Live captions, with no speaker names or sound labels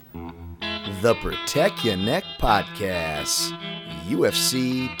The Protect Your Neck Podcast,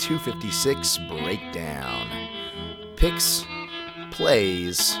 UFC 256 Breakdown. Picks,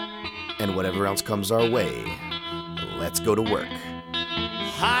 plays, and whatever else comes our way. Let's go to work.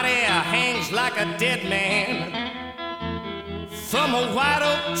 Hot air hangs like a dead man from a white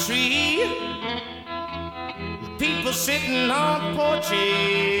oak tree. People sitting on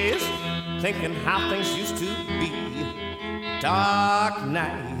porches thinking how things used to be. Dark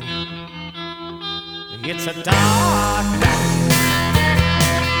night. It's a dark night.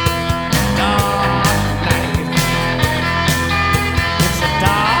 Dark night. It's a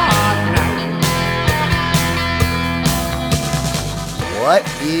dark night. What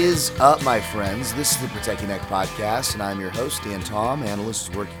is up, my friends? This is the Protect Your Neck Podcast, and I'm your host, Dan Tom. Analyst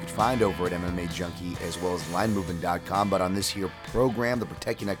is work you can find over at MMA Junkie as well as linemovement.com. But on this here program, the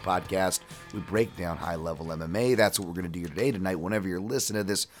Protect Your Neck Podcast, we break down high-level MMA. That's what we're going to do today, tonight, whenever you're listening to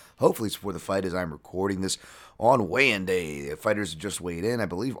this. Hopefully it's before the fight as I'm recording this on weigh-in day. The fighters have just weighed in, I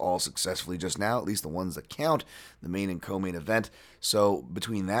believe, all successfully just now, at least the ones that count, the main and co-main event. So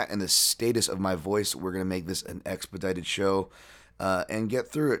between that and the status of my voice, we're going to make this an expedited show and get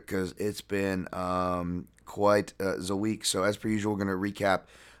through it because it's been quite a week. So as per usual, we're going to recap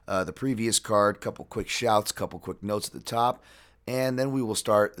the previous card, couple quick shouts, couple quick notes at the top, and then we will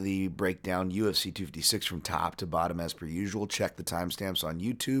start the breakdown UFC 256 from top to bottom as per usual. Check the timestamps on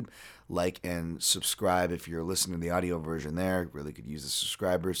YouTube. Like and subscribe if you're listening to the audio version there. Really could use the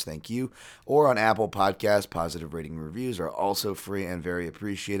subscribers. Thank you. Or on Apple Podcasts, positive rating and reviews are also free and very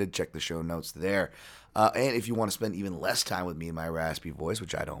appreciated. Check the show notes there. And if you want to spend even less time with me in my raspy voice,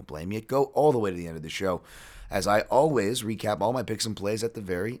 which I don't blame you, go all the way to the end of the show. As I always recap all my picks and plays at the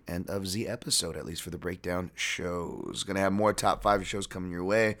very end of the episode, at least for the breakdown shows. Going to have more top 5 shows coming your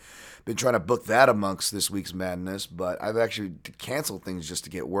way. Been trying to book that amongst this week's madness, but I've actually canceled things just to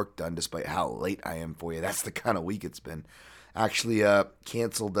get work done despite how late I am for you. That's the kind of week it's been. Actually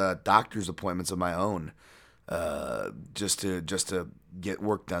canceled doctor's appointments of my own just to get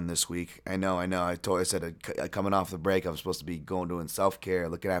work done this week. I know. I said coming off the break, I'm supposed to be doing self-care,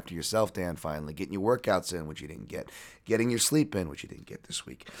 looking after yourself, Dan, finally. Getting your workouts in, which you didn't get. Getting your sleep in, which you didn't get this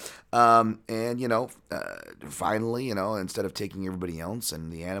week. Finally, instead of taking everybody else and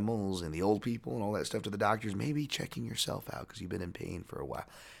the animals and the old people and all that stuff to the doctors, maybe checking yourself out because you've been in pain for a while.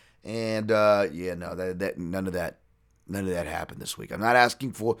 And, none of that happened this week. I'm not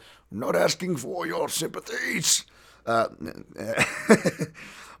asking for your sympathies. But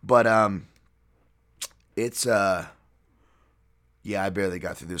it's I barely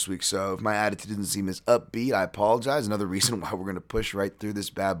got through this week. So if my attitude didn't seem as upbeat, I apologize. Another reason why we're gonna push right through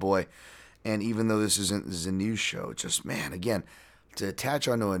this bad boy. And even though this is a news show, just again, to attach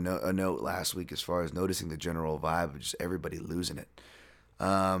onto a note last week as far as noticing the general vibe of just everybody losing it.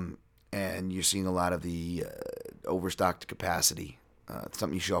 And you're seeing a lot of the overstocked capacity.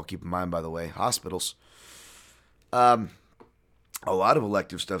 Something you should all keep in mind, by the way. Hospitals. A lot of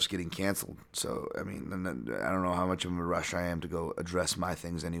elective stuff's getting canceled. So, I mean, I don't know how much of a rush I am to go address my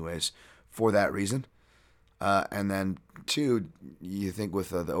things anyways for that reason. And then, two, you think with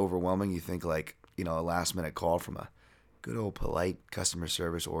the overwhelming, you think like, a last-minute call from a good old polite customer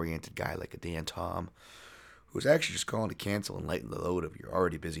service-oriented guy like a Dan Tom, who's actually just calling to cancel and lighten the load of your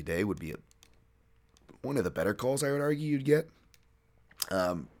already busy day would be one of the better calls I would argue you'd get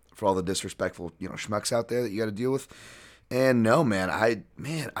for all the disrespectful, schmucks out there that you got to deal with. And no, man, I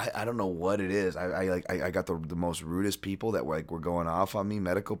don't know what it is. I got the most rudest people that were going off on me,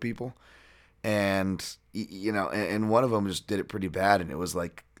 medical people. And, and one of them just did it pretty bad. And it was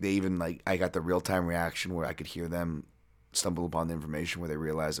like, I got the real-time reaction where I could hear them stumble upon the information where they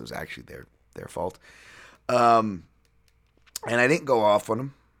realized it was actually their fault. And I didn't go off on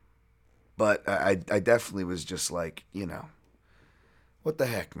them, but I definitely was just like, what the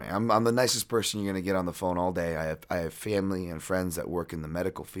heck, man? I'm the nicest person you're gonna get on the phone all day. I have family and friends that work in the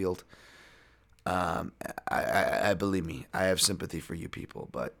medical field. I believe me, I have sympathy for you people,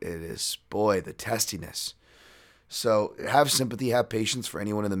 but it is, boy, the testiness. So have sympathy, have patience for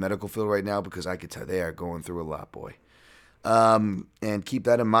anyone in the medical field right now because I could tell they are going through a lot, boy. And keep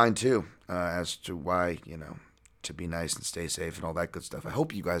that in mind too, as to why, to be nice and stay safe and all that good stuff. I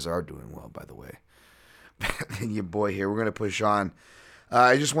hope you guys are doing well, by the way. And your boy here, we're going to push on.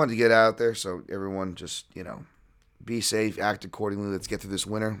 I just wanted to get out there so everyone just, be safe, act accordingly. Let's get through this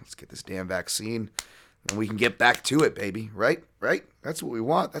winter. Let's get this damn vaccine and we can get back to it, baby. Right? That's what we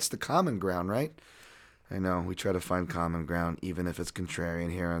want. That's the common ground, right? I know we try to find common ground, even if it's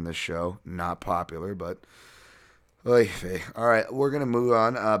contrarian here on this show. Not popular, but oy vey. All right, we're going to move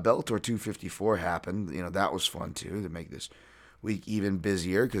on. Bellator 254 happened. That was fun, too, to make this week even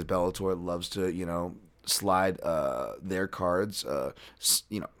busier because Bellator loves to, slide their cards,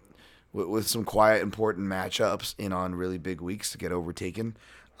 with some quiet, important matchups in on really big weeks to get overtaken.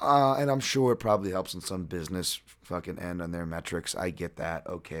 And I'm sure it probably helps in some business fucking end on their metrics. I get that.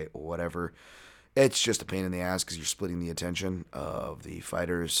 Okay, whatever. It's just a pain in the ass because you're splitting the attention of the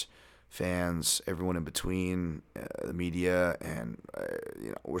fighters, fans, everyone in between, the media, and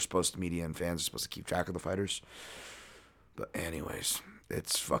media and fans are supposed to keep track of the fighters. But anyways,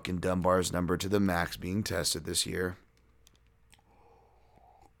 it's fucking Dunbar's number to the max being tested this year.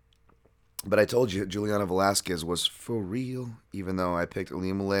 But I told you, Juliana Velasquez was for real, even though I picked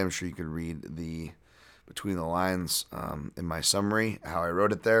Ali Malay. I'm sure you could read the between the lines in my summary, how I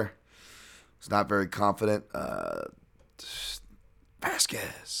wrote it there. Was not very confident.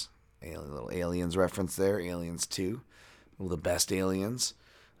 Vasquez. Little Aliens reference there. Aliens 2. One of the best Aliens.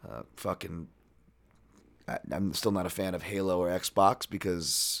 I'm still not a fan of Halo or Xbox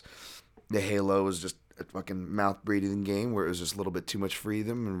because the Halo was just a fucking mouth-breathing game where it was just a little bit too much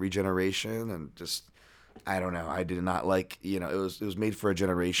freedom and regeneration and just... I don't know. I did not like, it was made for a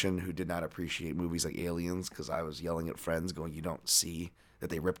generation who did not appreciate movies like Aliens because I was yelling at friends going, you don't see that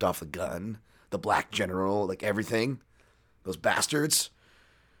they ripped off the gun, the black general, like everything. Those bastards.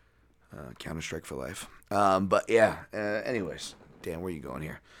 Counter-Strike for life. But yeah, anyways. Damn, where are you going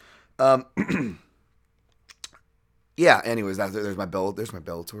here? Yeah, anyways, there's my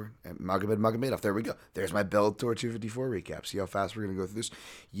Bellator. And Magomedov, there we go. There's my Bellator 254 recap. See how fast we're going to go through this?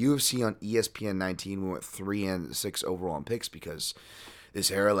 UFC on ESPN 19, we went 3-6 overall in picks because this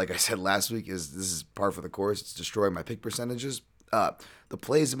era, like I said last week, this is par for the course. It's destroying my pick percentages. The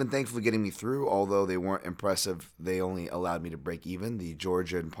plays have been thankfully getting me through, although they weren't impressive. They only allowed me to break even. The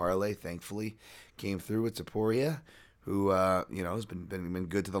Georgia and parlay, thankfully, came through with Taporia, who, has been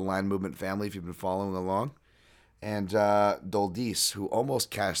good to the line movement family if you've been following along. And Doldis, who almost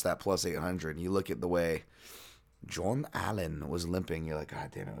cashed that plus 800. And you look at the way John Allen was limping, you're like,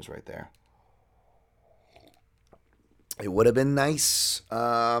 God damn, it was right there. It would have been nice,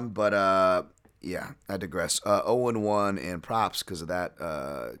 but yeah, I digress. 0-1 in props because of that,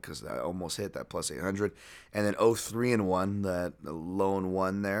 because I almost hit that plus 800. And then 0-3-1, that lone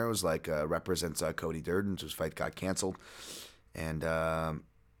one there was like represents Cody Durden, whose fight got canceled. And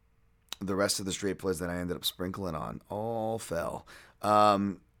the rest of the straight plays that I ended up sprinkling on all fell.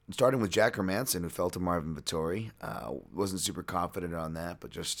 Starting with Jack Hermanson, who fell to Marvin Vettori. Wasn't super confident on that,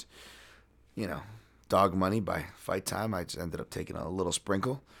 but just, dog money by fight time. I just ended up taking a little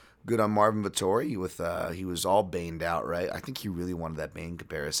sprinkle. Good on Marvin Vettori. He was all baned out, right? I think he really wanted that Bane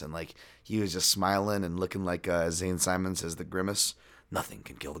comparison. Like, he was just smiling and looking like Zane Simon says, the grimace. Nothing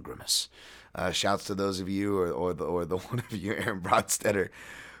can kill the grimace. Shouts to those of you or the one of you, Aaron Brodstetter,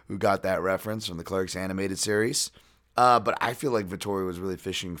 who got that reference from the Clerks animated series. But I feel like Vettori was really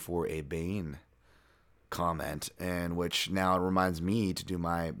fishing for a Bane comment, and which now reminds me to do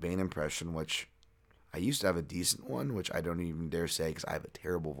my Bane impression, which I used to have a decent one, which I don't even dare say because I have a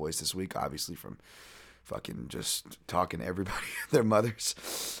terrible voice this week, obviously from fucking just talking to everybody and their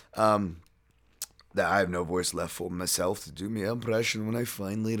mothers. That I have no voice left for myself to do my impression when I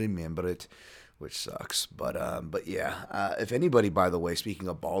finally remember it, which sucks. But yeah, if anybody, by the way, speaking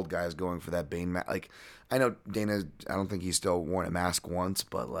of bald guys going for that Bane mask, like, I know Dana, I don't think he's still worn a mask once,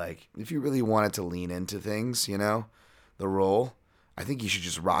 but like, if you really wanted to lean into things, the role, I think you should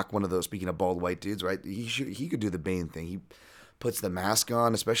just rock one of those. Speaking of bald white dudes, right? He could do the Bane thing. He puts the mask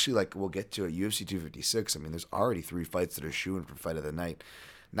on, especially like we'll get to at UFC 256. I mean, there's already 3 fights that are shooing for fight of the night,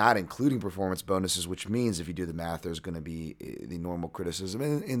 not including performance bonuses, which means if you do the math, there's going to be the normal criticism.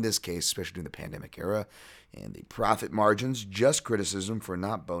 And in this case, especially during the pandemic era, and the profit margins, just criticism for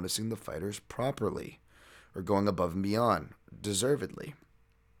not bonusing the fighters properly or going above and beyond, deservedly.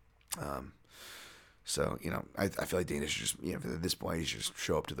 So, I feel like Dana should just, at this point, he should just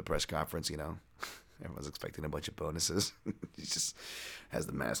show up to the press conference, Everyone's expecting a bunch of bonuses. He just has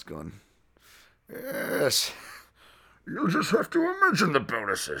the mask on. Yes. You just have to imagine the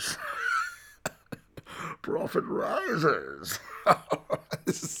bonuses. Profit rises.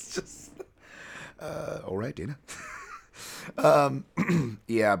 This is just... all right, Dana.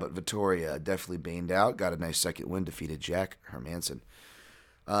 Yeah, but Vettori definitely baned out. Got a nice second win. Defeated Jack Hermanson.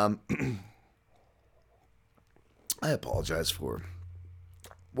 I apologize for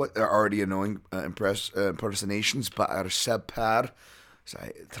what are already annoying impersonations, but are subpar. So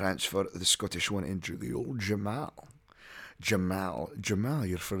I transfer the Scottish one into the old Jamal. Jamal,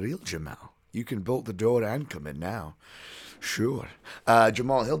 you're for real, Jamal. You can bolt the door and come in now. Sure.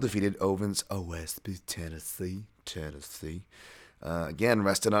 Jamal Hill defeated Owens Tennessee. Again,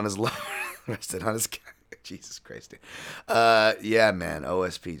 rested on his Jesus Christ. Yeah, man.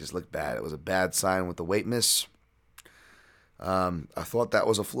 OSP just looked bad. It was a bad sign with the weight miss. I thought that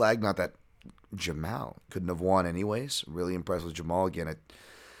was a flag, not that Jamal couldn't have won anyways. Really impressed with Jamal again.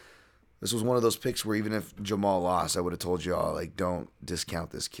 This was one of those picks where even if Jamal lost, I would have told you all, like, don't discount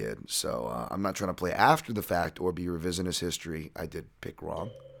this kid. So I'm not trying to play after the fact or be revisionist history. I did pick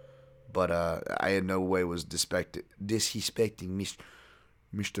wrong. But I in no way was disrespecting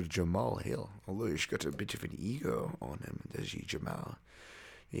Mr. Jamal Hill. Although he's got a bit of an ego on him, does he, Jamal?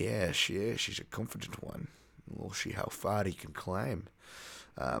 Yeah, she's a confident one. We'll see how far he can climb.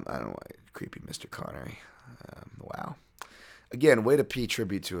 I don't know why. Creepy Mr. Connery. Wow. Again, way to pay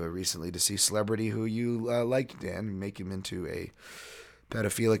tribute to a recently deceased celebrity who you liked, Dan, make him into a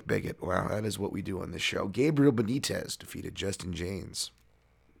pedophilic bigot. Wow, that is what we do on this show. Gabriel Benitez defeated Justin James.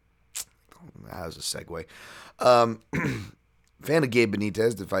 That was a segue. Fan of Gabe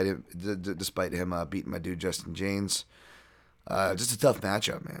Benitez, despite him beating my dude Justin James. Just a tough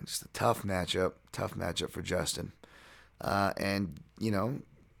matchup, man. Just a tough matchup for Justin. And,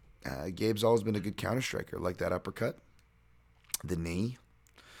 Gabe's always been a good counter striker. Like that uppercut, the knee.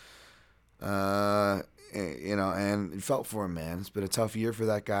 And it felt for him, man. It's been a tough year for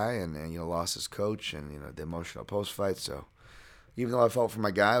that guy, and lost his coach and, the emotional post-fight. So even though I felt for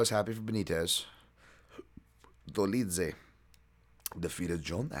my guy, I was happy for Benitez. Dolidze defeated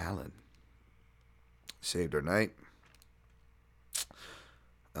John Allen. Saved our night.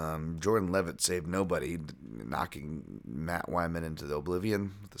 Jordan Levitt saved nobody, knocking Matt Wyman into the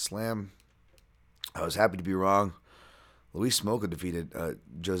oblivion with the slam. I was happy to be wrong. Luis Smoka defeated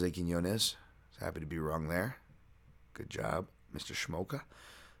Jose Quinones. Happy to be wrong there. Good job, Mr. Smoka.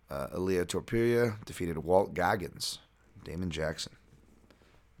 Elia Torpilla defeated Walt Goggins. Damon Jackson.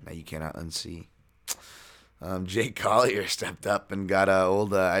 Now you cannot unsee. Jake Collier stepped up and got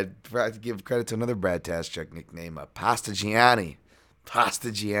I forgot to give credit to another Brad Taschuk nickname, Pasta Gianni.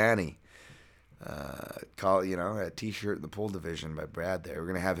 Pasta Gianni. A t-shirt in the pole division by Brad there. We're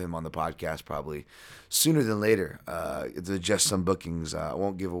going to have him on the podcast probably sooner than later. It's just some bookings. I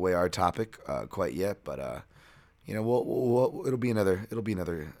won't give away our topic quite yet, but it'll be another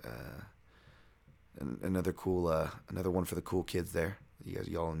another one for the cool kids there.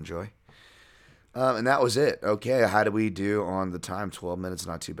 Y'all enjoy. And that was it. Okay, how do we do on the time? 12 minutes,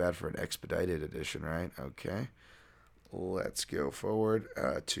 not too bad for an expedited edition, right? Okay. Let's go forward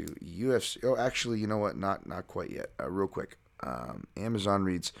to UFC. Oh, actually, you know what? Not quite yet. Real quick. Amazon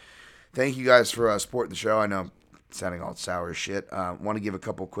reads, thank you guys for supporting the show. I know I'm sounding all sour as shit. Want to give a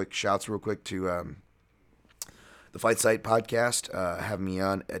couple quick shouts real quick to the Fight Site podcast. Have me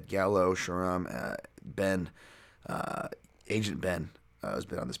on Ed Gallo, Sharam, Ben, Agent Ben has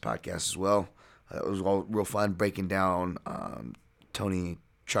been on this podcast as well. It was all real fun breaking down Tony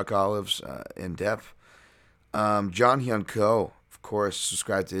Chuck Olives in depth. John Hyun Ko, of course,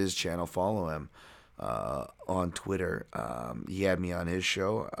 subscribe to his channel, follow him on Twitter. He had me on his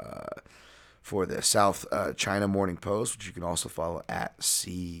show for the South China Morning Post, which you can also follow at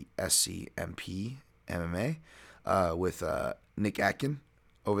CSCMP MMA with Nick Atkin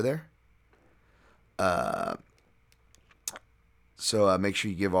over there. So make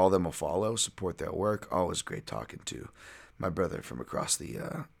sure you give all of them a follow, support their work. Always great talking to my brother from across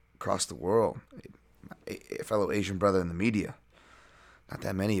the world. A fellow Asian brother in the media. Not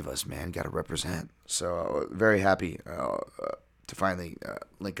that many of us, man. Got to represent. So very happy to finally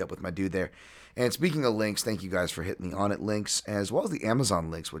link up with my dude there. And speaking of links, thank you guys for hitting the On It links, as well as the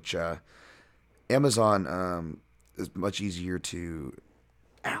Amazon links, which Amazon is much easier to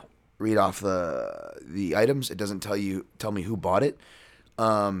read off the items. It doesn't tell me who bought it.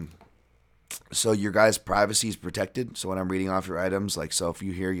 So your guys' privacy is protected. So when I'm reading off your items, so if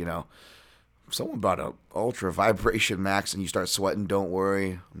you hear, someone bought a Ultra Vibration Max and you start sweating, don't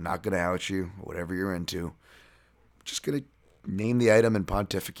worry. I'm not going to out you, whatever you're into. I'm just going to name the item and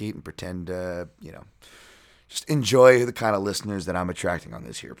pontificate and pretend, just enjoy the kind of listeners that I'm attracting on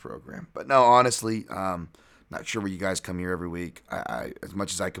this here program. But no, honestly, not sure where you guys come here every week. I as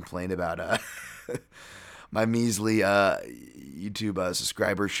much as I complain about my measly YouTube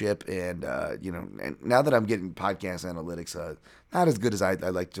subscribership, and and now that I'm getting podcast analytics, not as good as I'd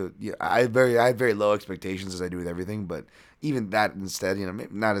like to. I have very low expectations as I do with everything, but even that instead, maybe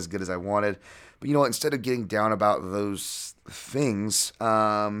not as good as I wanted. But instead of getting down about those things,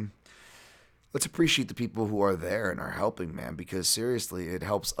 let's appreciate the people who are there and are helping, man, because seriously, it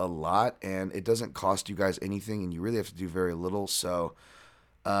helps a lot, and it doesn't cost you guys anything, and you really have to do very little. So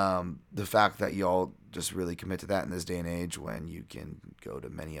the fact that y'all just really commit to that in this day and age when you can go to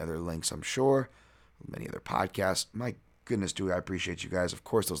many other links, I'm sure, many other podcasts, my goodness, do I appreciate you guys. Of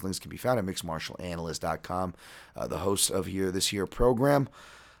course, those links can be found at mixedmartialanalyst.com. The host of this here program.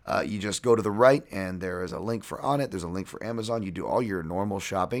 You just go to the right, and there is a link for Onnit. There's a link for Amazon. You do all your normal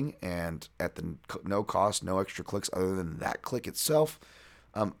shopping, and at the no cost, no extra clicks other than that click itself,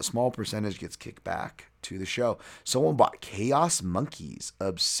 a small percentage gets kicked back to the show. Someone bought Chaos Monkeys,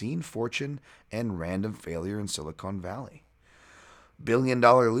 Obscene Fortune, and Random Failure in Silicon Valley. $1 Billion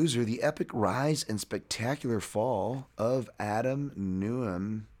Loser, the epic rise and spectacular fall of Adam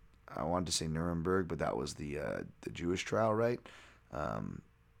Newman. I wanted to say Nuremberg, but that was the Jewish trial, right?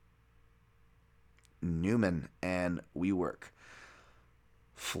 Newman and WeWork.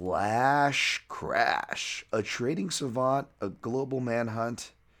 Flash Crash, a trading savant, a global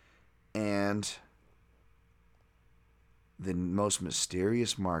manhunt, and the most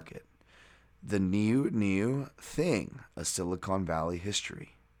mysterious market. The new thing, a Silicon Valley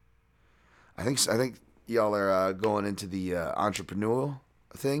history. I think y'all are going into the entrepreneurial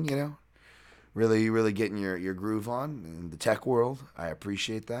thing, really getting your groove on in the tech world. I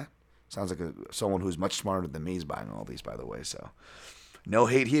appreciate that. Sounds like someone who's much smarter than me is buying all these, by the way. So, no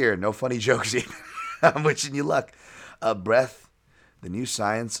hate here, no funny jokes here. I'm wishing you luck. Breath, the new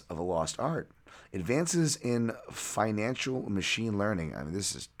science of a lost art. Advances in financial machine learning. I mean,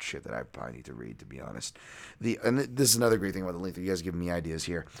 this is shit that I probably need to read, to be honest. And this is another great thing about the link that you guys are giving me ideas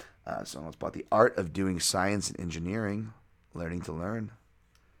here. Someone's bought The Art of Doing Science and Engineering, Learning to Learn.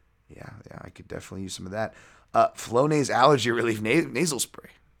 Yeah, I could definitely use some of that. Flonase Allergy Relief Nasal Spray.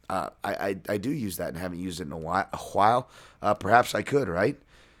 I do use that and haven't used it in a while. Perhaps I could, right?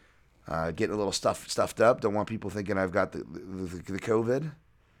 Getting a little stuffed up. Don't want people thinking I've got the COVID,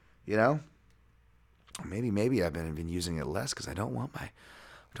 Maybe I've been using it less because I don't want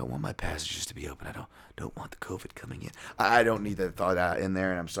my passages to be open. I don't want the COVID coming in. I don't need that thought in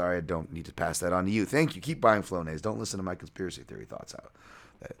there, and I'm sorry I don't need to pass that on to you. Thank you. Keep buying Flonase. Don't listen to my conspiracy theory thoughts out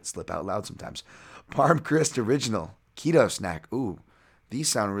that slip out loud sometimes. Parm Crisp Original Keto Snack. Ooh, these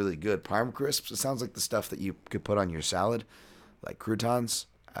sound really good. Parm Crisps. It sounds like the stuff that you could put on your salad, like croutons.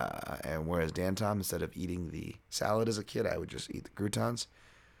 And whereas Dan Tom, instead of eating the salad as a kid, I would just eat the croutons.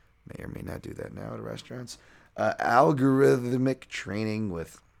 May or may not do that now at restaurants. Algorithmic training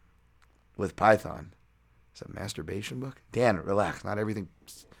with Python. Is that a masturbation book? Dan, relax. Not everything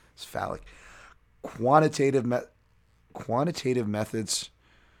is phallic. Quantitative methods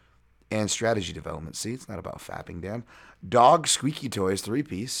and strategy development. See, it's not about fapping, Dan. Dog squeaky toys,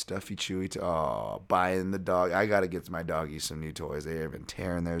 3-piece, stuffy, chewy. Buying the dog. I got to get my doggies some new toys. They have been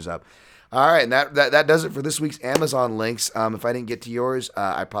tearing theirs up. All right, and that does it for this week's Amazon links. If I didn't get to yours,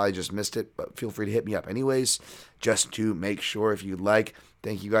 I probably just missed it, but feel free to hit me up anyways, just to make sure if you'd like.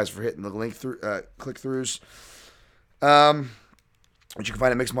 Thank you guys for hitting the link through click-throughs. Which you can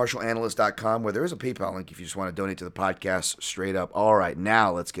find at mixedmartialanalyst.com, where there is a PayPal link if you just want to donate to the podcast straight up. All right,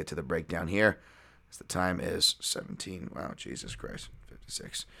 now let's get to the breakdown here. As the time is 17. Wow, Jesus Christ,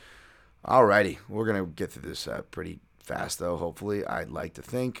 56. All righty, we're going to get through this pretty fast, though, hopefully. I'd like to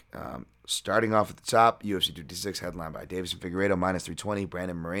think. Starting off at the top, UFC 256, headlined by Davison Figueiredo, minus 320,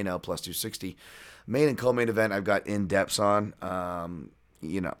 Brandon Moreno, plus 260. Main and co-main event, I've got in-depths on, at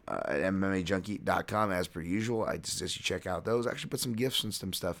MMAJunkie.com, as per usual. I suggest you check out those. I actually put some gifts and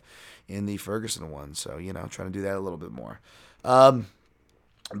some stuff in the Ferguson one, so, trying to do that a little bit more.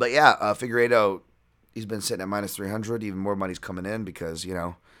 But yeah, Figueiredo, he's been sitting at minus 300. Even more money's coming in because,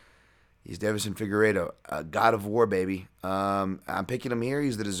 he's Davison Figueiredo, God of War, baby. I'm picking him here.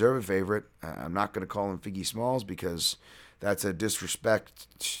 He's the deserved favorite. I'm not going to call him Figgy Smalls because that's a disrespect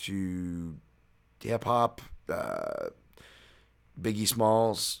to hip-hop, Biggie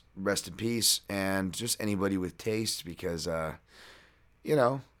Smalls, rest in peace, and just anybody with taste because,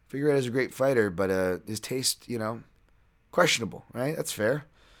 Figueiredo's a great fighter, but his taste, questionable, right? That's fair.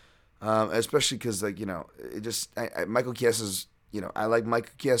 Especially because, Michael Chiesa's, I like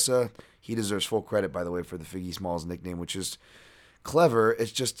Michael Chiesa. He deserves full credit, by the way, for the Figgy Smalls nickname, which is clever.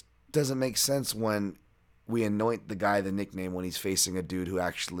 It just doesn't make sense when we anoint the guy the nickname when he's facing a dude who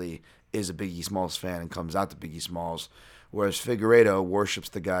actually is a Biggie Smalls fan and comes out to Biggie Smalls, whereas Figueiredo worships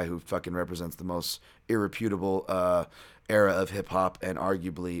the guy who fucking represents the most irreputable era of hip-hop and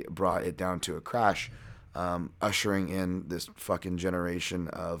arguably brought it down to a crash, ushering in this fucking generation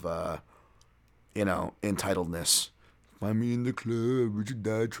of, entitledness. Find me in the club, Richard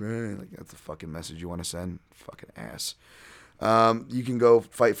Die Train. Like, that's the fucking message you want to send? Fucking ass. You can go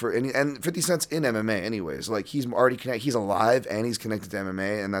fight for and 50 Cent's in MMA anyways. Like, he's already connected. He's alive and he's connected to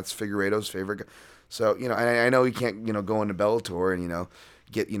MMA, and that's Figueiredo's favorite. So, and I know he can't, go into Bellator and,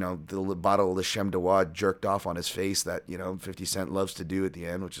 get, the bottle of the Shem Dewa jerked off on his face that, 50 Cent loves to do at the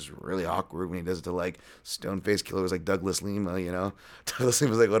end, which is really awkward when he does it to, like, stone-faced killers like Douglas Lima, Douglas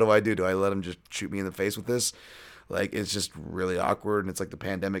Lima's like, what do I do? Do I let him just shoot me in the face with this? Like, it's just really awkward, and it's like the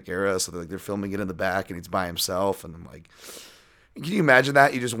pandemic era, so they're filming it in the back, and he's by himself, and I'm like, can you imagine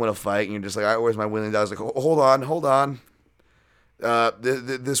that? You just win a fight, and you're just like, all right, where's my winning dollars? Like, hold on.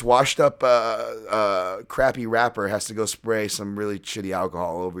 This washed up crappy rapper has to go spray some really shitty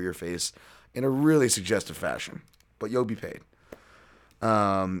alcohol over your face in a really suggestive fashion, but you'll be paid.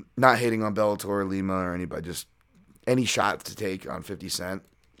 Not hating on Bellator or Lima or anybody, just any shot to take on 50 Cent.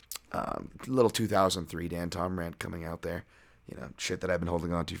 Little 2003 Dan Tom rant coming out there, shit that I've been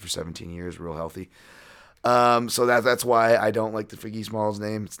holding on to for 17 years, real healthy. So that's why I don't like the Figgy Smalls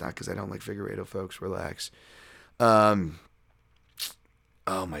name. It's not because I don't like Figueiredo, folks. Relax.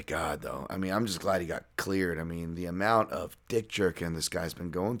 Oh my God, though. I mean, I'm just glad he got cleared. I mean, the amount of dick jerking this guy's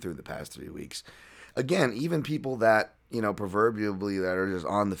been going through the past 3 weeks. Again, even people that, proverbially that are just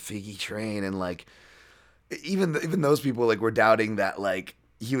on the Figgy train, and like, even those people like were doubting that like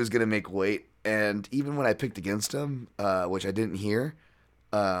he was gonna make weight. And even when I picked against him, which I didn't hear,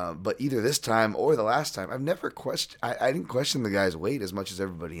 but either this time or the last time, I've never questioned. I didn't question the guy's weight as much as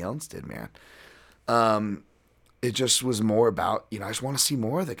everybody else did, man. It just was more about, I just want to see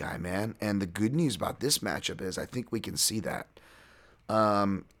more of the guy, man. And the good news about this matchup is I think we can see that.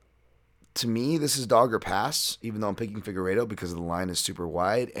 To me, this is dog or pass, even though I'm picking Figueiredo because the line is super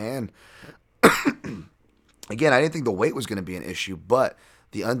wide. And again, I didn't think the weight was going to be an issue, but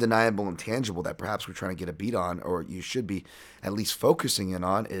the undeniable intangible that perhaps we're trying to get a beat on, or you should be at least focusing in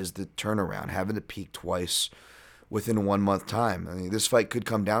on, is the turnaround, having to peak twice within 1 month time. I mean, this fight could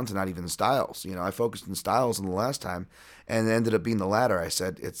come down to not even Styles. I focused on Styles in the last time, and it ended up being the latter. I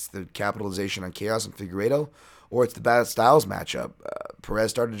said it's the capitalization on chaos and Figueiredo, or it's the bad Styles matchup.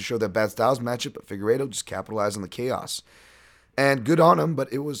 Perez started to show that bad Styles matchup, but Figueiredo just capitalized on the chaos. And good on him, but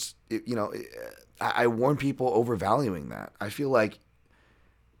I warn people overvaluing that. I feel like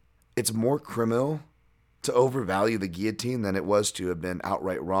it's more criminal to overvalue the guillotine than it was to have been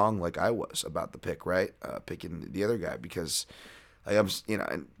outright wrong, like I was about the pick, right? Picking the other guy, because I'm,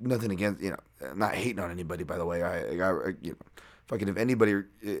 and nothing against, I'm not hating on anybody, by the way. Fucking if anybody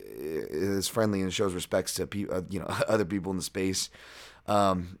is friendly and shows respects to other people in the space,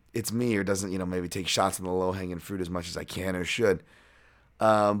 it's me, or doesn't, maybe take shots on the low hanging fruit as much as I can or should.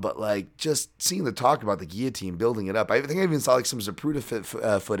 But like just seeing the talk about the guillotine, building it up. I think I even saw like some Zapruder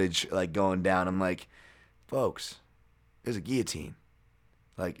footage like going down. I'm like, folks, there's a guillotine.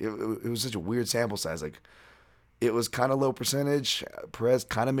 Like it was such a weird sample size. Like it was kind of low percentage. Perez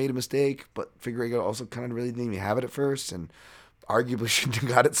kind of made a mistake, but Figueiredo also kind of really didn't even have it at first, and arguably shouldn't have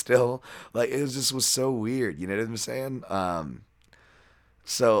got it still. Like it was so weird. You know what I'm saying?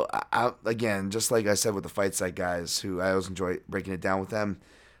 So, again, just like I said with the Fight Site guys, who I always enjoy breaking it down with them,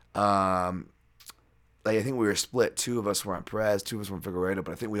 like I think we were split. 2 of us were on Perez, 2 of us were on Figueiredo,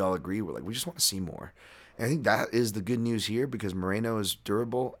 but I think we all agree we just want to see more. And I think that is the good news here, because Moreno is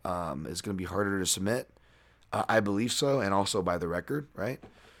durable, is going to be harder to submit. I believe so, and also by the record, right?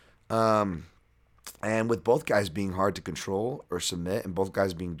 And with both guys being hard to control or submit, and both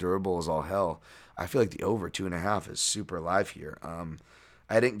guys being durable as all hell, I feel like the over 2.5 is super live here.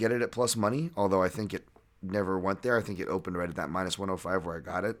 I didn't get it at plus money, although I think it never went there. I think it opened right at that minus 105 where I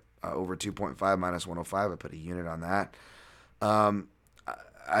got it. Over 2.5, minus 105. I put a unit on that.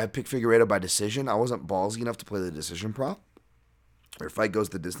 I picked Figueiredo by decision. I wasn't ballsy enough to play the decision prop. Or if fight goes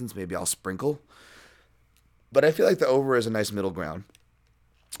the distance, maybe I'll sprinkle. But I feel like the over is a nice middle ground,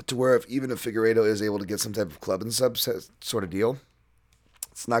 to where even if Figueiredo is able to get some type of club and sub sort of deal,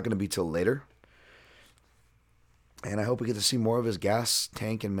 it's not going to be till later. And I hope we get to see more of his gas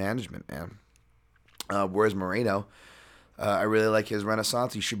tank and management, man. Whereas Moreno, I really like his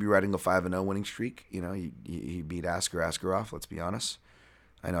renaissance. He should be riding a 5-0 winning streak. He beat Askarov, let's be honest.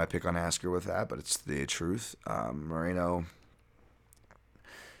 I know I pick on Asker with that, but it's the truth. Moreno,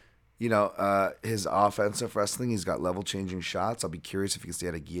 his offensive wrestling, he's got level-changing shots. I'll be curious if he can stay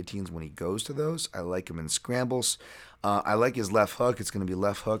out of guillotines when he goes to those. I like him in scrambles. I like his left hook. It's going to be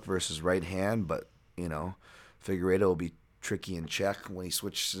left hook versus right hand, but, Figueiredo will be tricky in check when he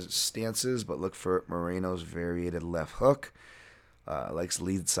switches stances, but look for Moreno's variated left hook. Likes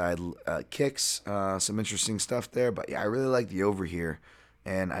lead side kicks. Some interesting stuff there. But, yeah, I really like the over here.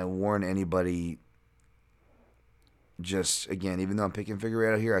 And I warn anybody, just, again, even though I'm picking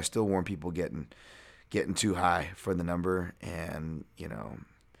Figueiredo here, I still warn people getting too high for the number and,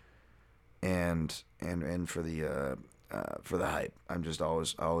 and for the hype. I'm just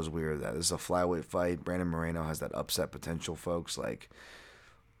always weary of that. This is a flyweight fight. Brandon Moreno has that upset potential, folks. Like,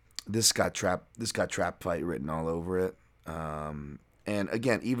 This got trap fight written all over it. And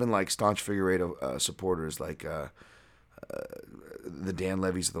again, even like staunch Figueiredo supporters, like the Dan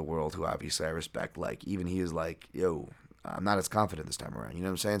Levy's of the world, who obviously I respect, like even he is like, yo, I'm not as confident this time around. You know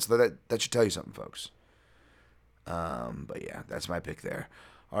what I'm saying? So that should tell you something, folks. But yeah, that's my pick there.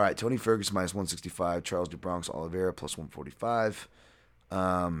 All right, Tony Ferguson minus 165, Charles DuBronx Oliveira plus 145.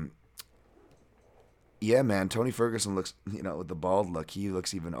 Yeah, man, Tony Ferguson looks, with the bald look, he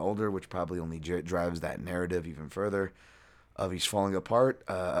looks even older, which probably only drives that narrative even further of he's falling apart.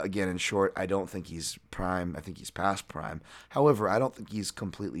 Again, in short, I don't think he's prime. I think he's past prime. However, I don't think he's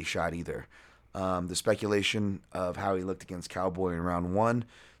completely shot either. The speculation of how he looked against Cowboy in round one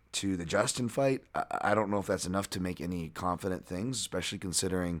to the Justin fight, I don't know if that's enough to make any confident things, especially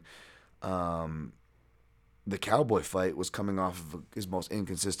considering the Cowboy fight was coming off of his most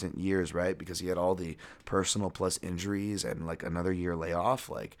inconsistent years, right? Because he had all the personal plus injuries and like another year layoff.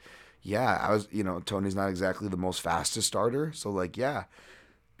 Like, yeah, Tony's not exactly the most fastest starter. So, like, yeah,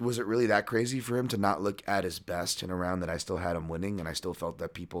 was it really that crazy for him to not look at his best in a round that I still had him winning? And I still felt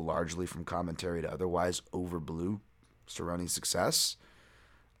that people, largely from commentary to otherwise, overblew Cerrone's success.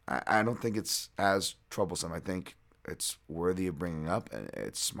 I don't think it's as troublesome. I think it's worthy of bringing up, and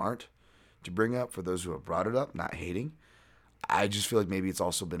it's smart to bring up for those who have brought it up, not hating. I just feel like maybe it's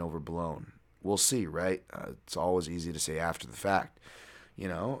also been overblown. We'll see, right? It's always easy to say after the fact,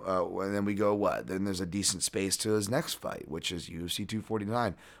 and then we go, what? Then there's a decent space to his next fight, which is UFC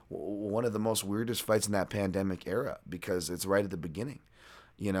 249. One of the most weirdest fights in that pandemic era because it's right at the beginning.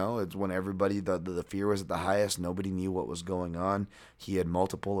 It's when everybody, the fear was at the highest. Nobody knew what was going on. He had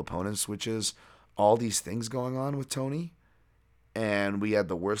multiple opponent switches, all these things going on with Tony. And we had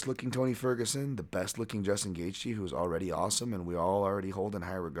the worst looking Tony Ferguson, the best looking Justin Gaethje, who was already awesome and we all already hold in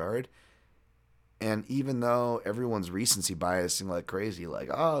high regard. And even though everyone's recency biasing like crazy, like,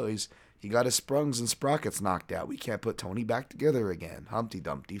 oh, he got his sprungs and sprockets knocked out, we can't put Tony back together again. Humpty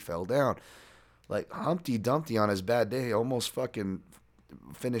Dumpty fell down. Like, Humpty Dumpty on his bad day almost fucking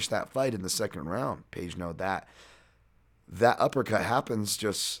finished that fight in the second round. Page note that. That uppercut happens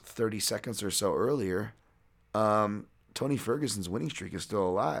just 30 seconds or so earlier. Tony Ferguson's winning streak is still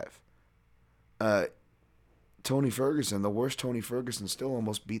alive. Tony Ferguson, the worst Tony Ferguson, still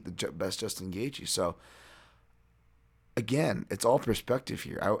almost beat the best Justin Gaethje. So, again, it's all perspective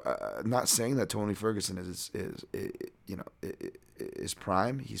here. I'm not saying that Tony Ferguson is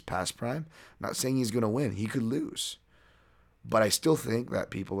prime. He's past prime. I'm not saying he's going to win. He could lose. But I still think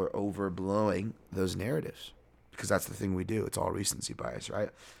that people are overblowing those narratives because that's the thing we do. It's all recency bias, right?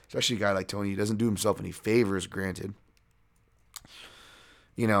 Especially a guy like Tony. He doesn't do himself any favors, granted.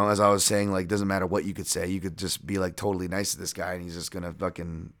 As I was saying, like, doesn't matter what you could say. You could just be, like, totally nice to this guy, and he's just going to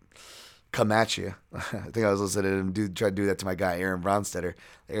fucking come at you. I think I was listening to him try to do that to my guy, Aaron Bronstetter.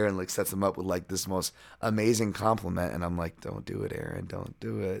 Aaron, like, sets him up with, like, this most amazing compliment, and I'm like, don't do it, Aaron. Don't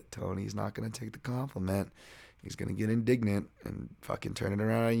do it. Tony's not going to take the compliment. He's going to get indignant and fucking turn it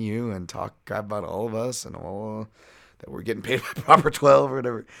around on you and talk crap about all of us and all that we're getting paid by proper 12 or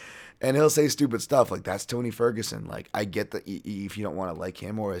whatever. And he'll say stupid stuff like, that's Tony Ferguson. Like, I get that if you don't want to like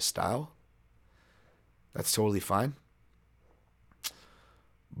him or his style, that's totally fine.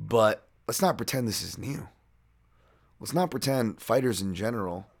 But let's not pretend this is new. Let's not pretend fighters in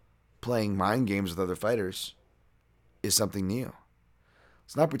general playing mind games with other fighters is something new.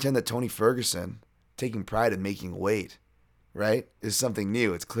 Let's not pretend that Tony Ferguson taking pride in making weight, right, is something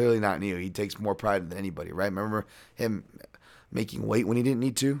new. It's clearly not new. He takes more pride than anybody, right? Remember him making weight when he didn't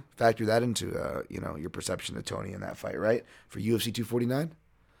need to? Factor that into, your perception of Tony in that fight, right? For UFC 249.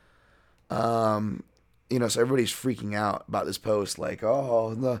 So everybody's freaking out about this post, like,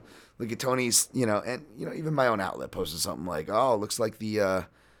 oh, look at Tony's, and, even my own outlet posted something like, oh, looks like the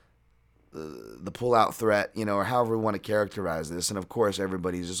pull-out threat, or however we want to characterize this. And, of course,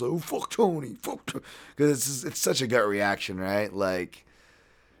 everybody's just like, oh, fuck Tony. Because it's such a gut reaction, right? Like,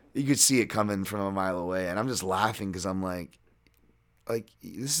 you could see it coming from a mile away. And I'm just laughing because I'm like,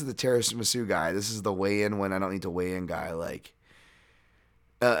 this is the Terrace Masu guy. This is the weigh-in when I don't need to weigh in guy. Like,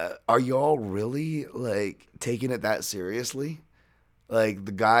 are y'all really, like, taking it that seriously? Like,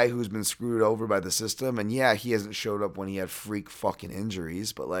 the guy who's been screwed over by the system. And, yeah, he hasn't showed up when he had freak fucking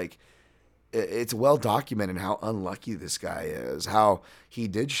injuries. But, like, it's well documented how unlucky this guy is, how he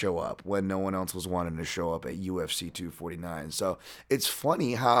did show up when no one else was wanting to show up at UFC 249. So it's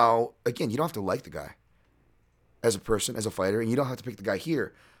funny how, again, you don't have to like the guy as a person, as a fighter, and you don't have to pick the guy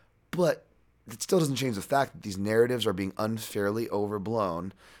here. But it still doesn't change the fact that these narratives are being unfairly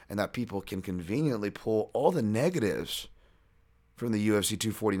overblown and that people can conveniently pull all the negatives from the UFC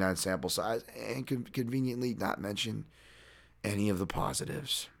 249 sample size and conveniently not mention any of the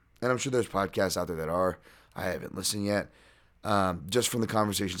positives. and I'm sure there's podcasts out there that are. I haven't listened yet. Just from the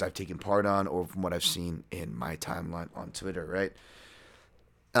conversations I've taken part on or from what I've seen in my timeline on Twitter, right?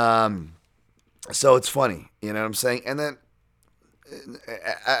 So it's funny, you know what I'm saying? And then,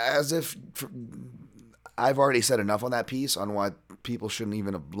 as if I've already said enough on that piece on why people shouldn't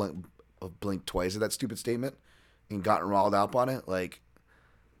even have blinked twice at that stupid statement and gotten riled up on it. Like,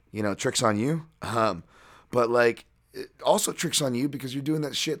 tricks on you. But like, it also tricks on you because you're doing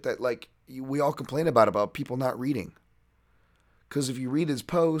that shit that like we all complain about people not reading. Because if you read his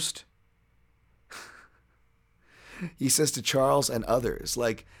post, he says to Charles and others,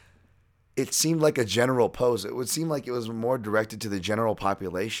 like, it seemed like a general post. It would seem like it was more directed to the general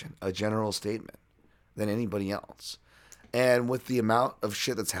population, a general statement, than anybody else. And with the amount of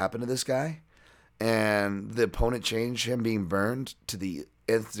shit that's happened to this guy and the opponent change, him being burned to the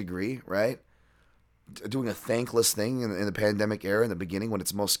nth degree, right? Doing a thankless thing in the pandemic era in the beginning when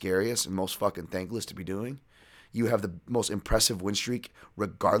it's most scariest and most fucking thankless to be doing. You have the most impressive win streak,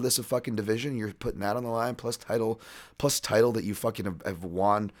 regardless of fucking division. You're putting that on the line, plus title that you fucking have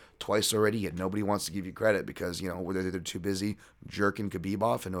won twice already, yet nobody wants to give you credit because, whether they're too busy jerking Khabib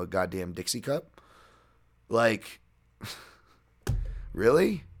off into a goddamn Dixie cup. Like,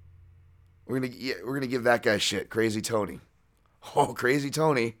 really? We're gonna give that guy shit. Crazy Tony. Oh, Crazy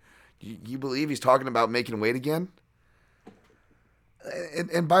Tony. You believe he's talking about making weight again?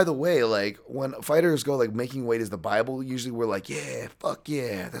 And by the way, like, when fighters go like making weight is the Bible, usually we're like, yeah, fuck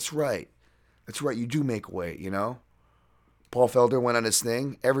yeah, that's right. That's right, you do make weight, Paul Felder went on his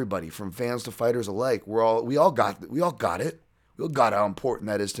thing. Everybody, from fans to fighters alike, we all got it. We all got how important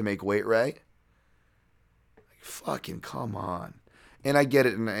that is to make weight, right? Like, fucking come on. And I get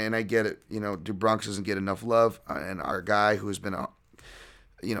it, and I get it. Do Bronx doesn't get enough love, and our guy who's been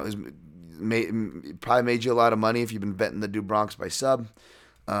has probably made you a lot of money if you've been betting the Dude Bronx by sub.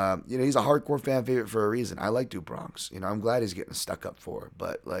 He's a hardcore fan favorite for a reason. I like Dude Bronx. I'm glad he's getting stuck up for.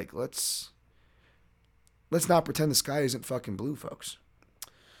 But like, let's not pretend the sky isn't fucking blue, folks.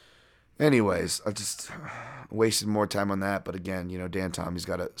 Anyways, I just wasted more time on that. But again, Dan Tommy's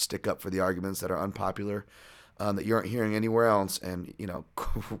got to stick up for the arguments that are unpopular, that you aren't hearing anywhere else. And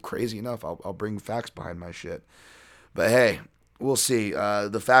crazy enough, I'll bring facts behind my shit. But hey. We'll see.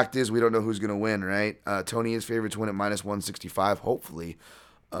 The fact is, we don't know who's going to win, right? Tony is favored to win at minus 165. Hopefully,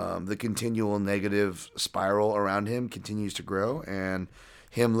 the continual negative spiral around him continues to grow, and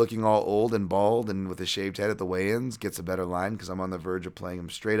him looking all old and bald and with a shaved head at the weigh-ins gets a better line because I'm on the verge of playing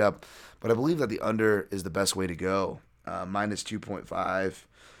him straight up. But I believe that the under is the best way to go. Minus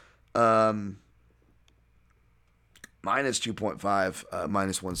 2.5. Minus 2.5,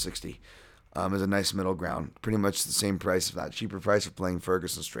 minus 160. Is a nice middle ground. Pretty much the same price, if not cheaper price, of playing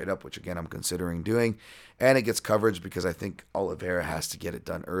Ferguson straight up, which again I'm considering doing. And it gets coverage because I think Oliveira has to get it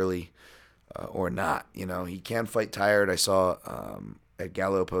done early or not. He can fight tired. I saw Ed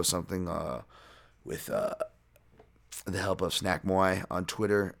Gallo post something with the help of Snack Moy on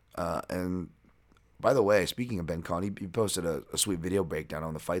Twitter. And by the way, speaking of Ben Conn, he posted a sweet video breakdown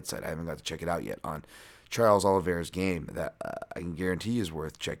on the fight site. I haven't got to check it out yet on Charles Oliveira's game that I can guarantee is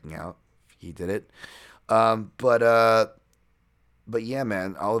worth checking out. He did it. But yeah,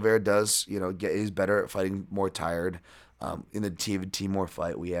 man, Oliveira does, he's better at fighting more tired. In the Timur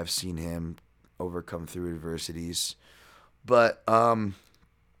fight, we have seen him overcome through adversities. But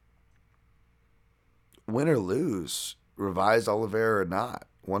win or lose, revised Oliveira or not,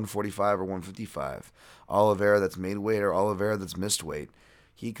 145 or 155, Oliveira that's made weight or Oliveira that's missed weight,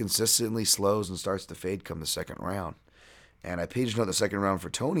 he consistently slows and starts to fade come the second round. And I paged note the second round for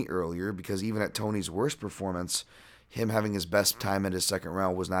Tony earlier because even at Tony's worst performance, him having his best time in his second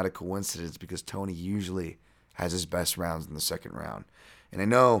round was not a coincidence because Tony usually has his best rounds in the second round. And I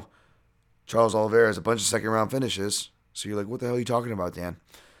know Charles Oliveira has a bunch of second round finishes, so you're like, what the hell are you talking about, Dan?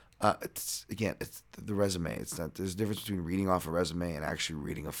 It's the resume. It's not, there's a difference between reading off a resume and actually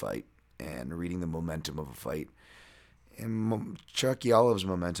reading a fight and reading the momentum of a fight. And Chucky Olive's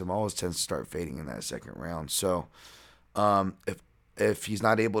momentum always tends to start fading in that second round. So if he's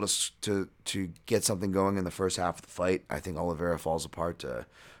not able to get something going in the first half of the fight, I think Oliveira falls apart to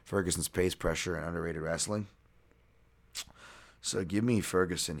Ferguson's pace, pressure, and underrated wrestling. So give me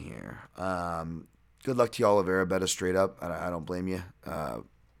Ferguson here. Good luck to you, Oliveira. Bet us straight up. I don't blame you.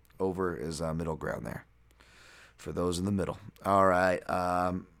 Over is middle ground there for those in the middle. All right.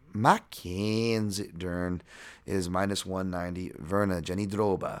 Mackenzie Dern is minus 190. Verna Jenny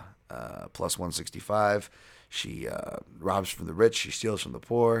Droba plus 165. She robs from the rich. She steals from the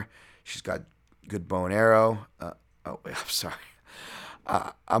poor. She's got good bow and arrow. I'm sorry.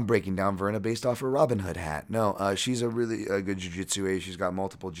 I'm breaking down Verna based off her Robin Hood hat. No, she's a really good jiu-jitsu ace. She's got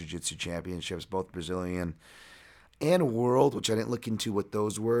multiple jiu-jitsu championships, both Brazilian and world, which I didn't look into what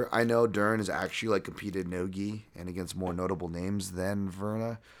those were. I know Dern has actually like competed no-gi and against more notable names than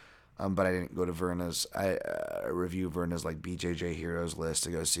Verna. But I didn't go to Verna's. I review Verna's like BJJ Heroes list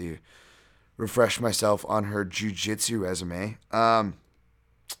to go see, refresh myself on her jiu-jitsu resume.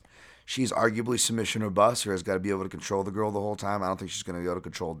 She's arguably submission or bust, or has got to be able to control the girl the whole time. I don't think she's going to be able to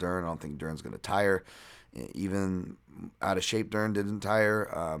control Dern. I don't think Dern's going to tire. Even out of shape Dern didn't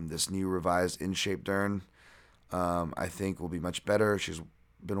tire. This new revised in shape Dern, I think will be much better. She's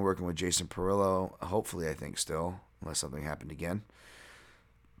been working with Jason Perillo, hopefully I think still, unless something happened again.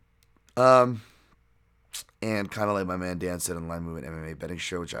 And kind of like my man Dan said in Line Movement MMA Betting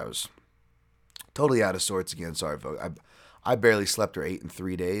Show, which I was totally out of sorts again. Sorry, folks. I barely slept for 8 in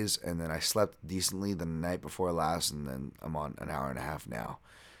 3 days, and then I slept decently the night before last, and then I'm on an hour and a half now.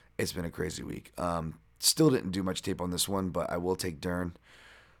 It's been a crazy week. Still didn't do much tape on this one, but I will take Dern.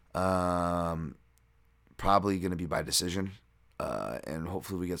 Probably going to be by decision, and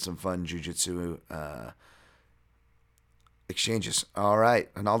hopefully we get some fun jiu-jitsu exchanges. All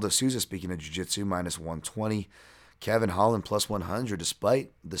right, Ronaldo Souza, speaking of jiu-jitsu, minus 120. Kevin Holland plus 100,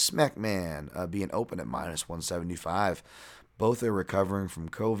 despite the Smack Man being open at minus 175. Both are recovering from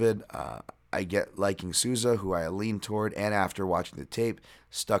COVID. I get liking Souza, who I lean toward, and after watching the tape,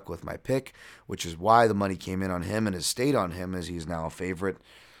 stuck with my pick, which is why the money came in on him and has stayed on him as he's now a favorite.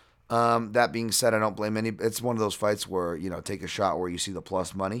 That being said, I don't blame any. It's one of those fights where, take a shot where you see the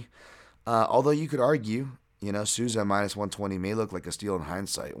plus money. Although you could argue, Souza minus 120 may look like a steal in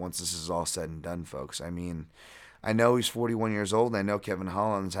hindsight once this is all said and done, folks. I mean, I know he's 41 years old, and I know Kevin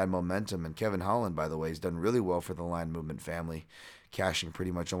Holland's had momentum. And Kevin Holland, by the way, has done really well for the Line Movement family, cashing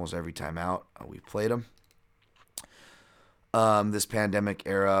pretty much almost every time out we've played him this pandemic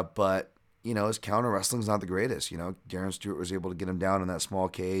era. But, his counter wrestling's not the greatest. Darren Stewart was able to get him down in that small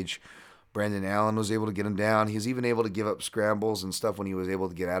cage. Brandon Allen was able to get him down. He was even able to give up scrambles and stuff when he was able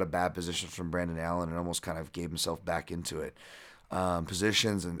to get out of bad positions from Brandon Allen and almost kind of gave himself back into it.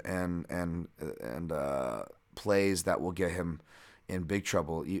 Positions and plays that will get him in big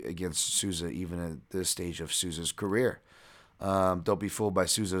trouble against Souza, even at this stage of Souza's career. Don't be fooled by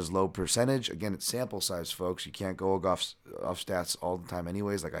Souza's low percentage. Again, it's sample size, folks. You can't go off stats all the time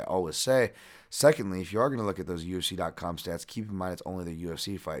anyways, like I always say. Secondly, if you are going to look at those UFC.com stats, keep in mind it's only the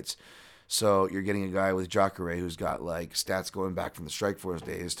UFC fights. So you're getting a guy with Jacare who's got like stats going back from the Strikeforce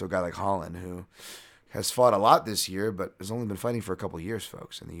days to a guy like Holland who has fought a lot this year, but has only been fighting for a couple of years,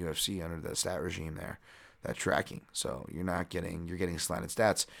 folks, in the UFC under the stat regime there, that tracking. So you're getting slanted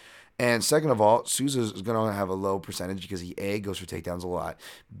stats. And second of all, Souza is going to have a low percentage because he, A, goes for takedowns a lot.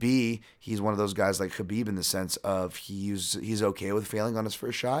 B, he's one of those guys like Khabib in the sense of he's okay with failing on his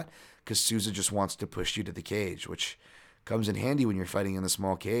first shot because Souza just wants to push you to the cage, which comes in handy when you're fighting in the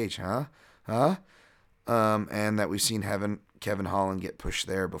small cage, huh? And that we've seen Kevin Holland get pushed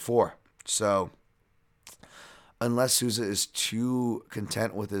there before. So unless Souza is too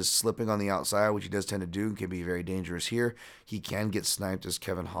content with his slipping on the outside, which he does tend to do and can be very dangerous here, he can get sniped, as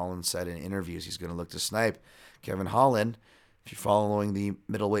Kevin Holland said in interviews. He's going to look to snipe. Kevin Holland, if you're following the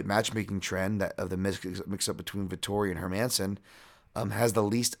middleweight matchmaking trend of the mix-up between Vettori and Hermanson, has the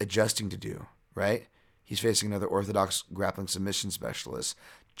least adjusting to do, right? He's facing another orthodox grappling submission specialist,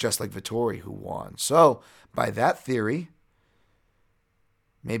 just like Vettori, who won. So, by that theory,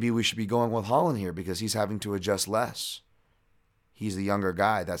 maybe we should be going with Holland here because he's having to adjust less. He's the younger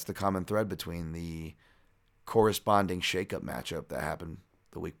guy. That's the common thread between the corresponding shakeup matchup that happened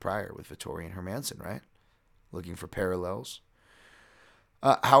the week prior with Vettori and Hermanson, right? Looking for parallels.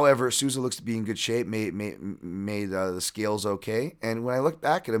 However, Souza looks to be in good shape, made the scales okay. And when I look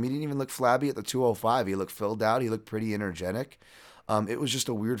back at him, he didn't even look flabby at the 205. He looked filled out. He looked pretty energetic. It was just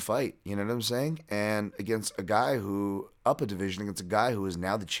a weird fight, you know what I'm saying? And against a guy who, up a division, against a guy who is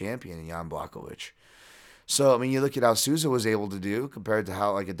now the champion, Jan Blachowicz. So, I mean, you look at how Souza was able to do compared to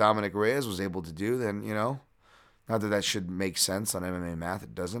how, like, a Dominic Reyes was able to do, then, not that should make sense on MMA math.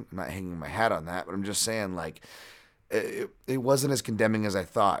 It doesn't. I'm not hanging my hat on that, but I'm just saying, like, it wasn't as condemning as I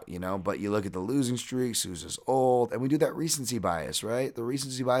thought, But you look at the losing streak, Souza's old, and we do that recency bias, right? The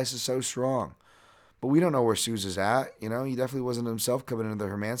recency bias is so strong. But we don't know where Souza's at, He definitely wasn't himself coming into the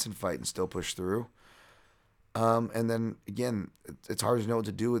Hermanson fight and still pushed through. And then, again, it's hard to know what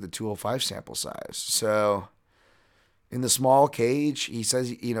to do with the 205 sample size. So, in the small cage, he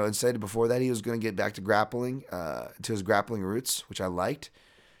says, instead before that he was going to get back to grappling, to his grappling roots, which I liked.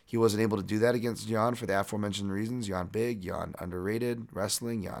 He wasn't able to do that against Jan for the aforementioned reasons. Jan big, Jan underrated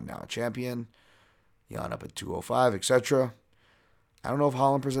wrestling, Jan now a champion, Jan up at 205, etc. I don't know if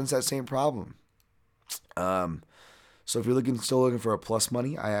Holland presents that same problem. So if you're still looking for a plus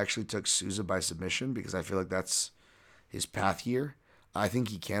money, I actually took Souza by submission because I feel like that's his path here. I think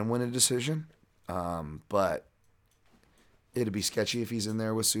he can win a decision, but it'd be sketchy if he's in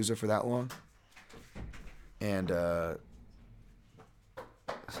there with Souza for that long. And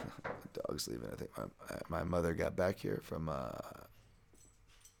dog's leaving. I think my mother got back here from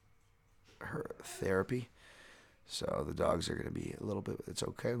her therapy, so the dogs are gonna be a little bit. It's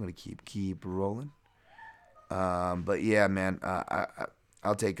okay. I'm gonna keep rolling. But yeah, man,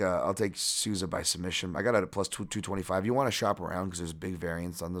 I'll take Souza by submission. I got it at plus 225. You want to shop around because there's big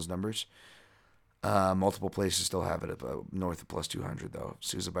variance on those numbers. Multiple places still have it at north of plus 200 though.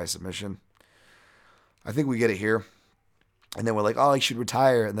 Souza by submission. I think we get it here. And then we're like, oh, he should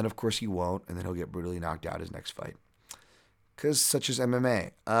retire. And then, of course, he won't. And then he'll get brutally knocked out his next fight. Because such is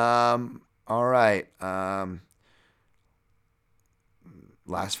MMA. All right.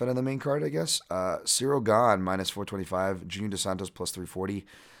 Last fight on the main card, I guess. Cyril Gane, minus 425. Junior Dos Santos, plus 340.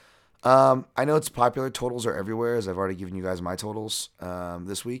 I know it's popular. Totals are everywhere, as I've already given you guys my totals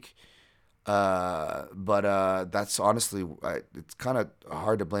this week. But that's honestly, it's kind of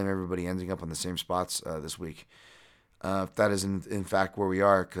hard to blame everybody ending up on the same spots this week. If that is in fact where we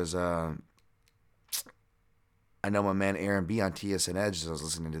are, because I know my man Aaron B on TSN Edge, as I was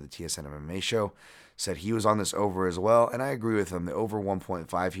listening to the TSN MMA show, said he was on this over as well, and I agree with him. The over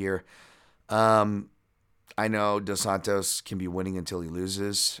 1.5 here. I know Dos Santos can be winning until he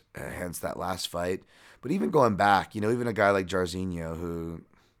loses, hence that last fight. But even going back, even a guy like Jairzinho, who,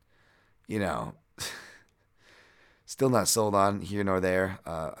 still not sold on here nor there.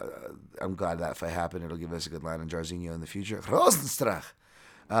 I'm glad that fight happened. It'll give us a good line on Jairzinho in the future.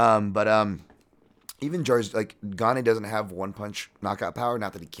 But even Gane doesn't have one punch knockout power.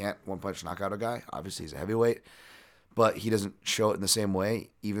 Not that he can't one punch knockout a guy. Obviously, he's a heavyweight, but he doesn't show it in the same way.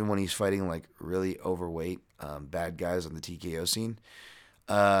 Even when he's fighting like really overweight bad guys on the TKO scene,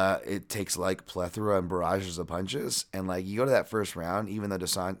 it takes like plethora and barrages of punches. And like you go to that first round, even though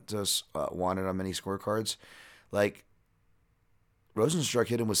Dos Santos won it on many scorecards. Like, Rosenstruck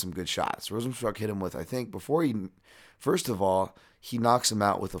hit him with some good shots. Rosenstruck hit him with, I think, first of all, he knocks him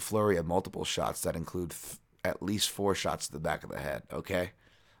out with a flurry of multiple shots that include at least 4 shots to the back of the head, okay?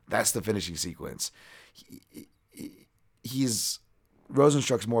 That's the finishing sequence.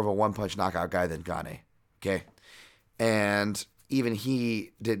 Rosenstruck's more of a one-punch knockout guy than Gane, okay? And even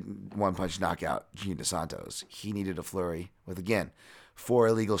he didn't one-punch knockout Junior Dos Santos. He needed a flurry with, again, 4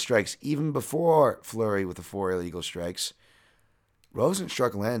 illegal strikes. Even before flurry with the 4 illegal strikes,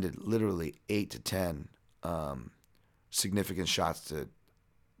 Rosenstruck landed literally 8 to 10 significant shots to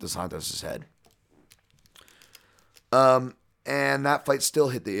Dos Santos' head. And that fight still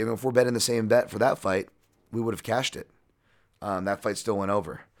hit if we're betting the same bet for that fight, we would have cashed it. That fight still went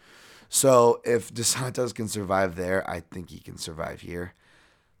over. So if Dos Santos can survive there, I think he can survive here.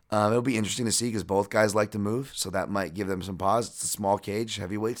 It'll be interesting to see because both guys like to move, so that might give them some pause. It's a small cage.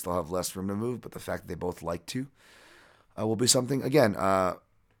 Heavyweights, they'll have less room to move, but the fact that they both like to will be something. Again,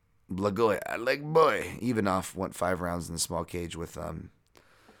 Blagoy, I like boy. Ivanov went 5 rounds in the small cage with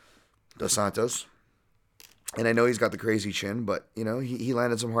Dos Santos. And I know he's got the crazy chin, but, he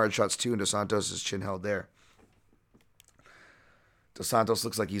landed some hard shots too, and Dos Santos' chin held there. Dos Santos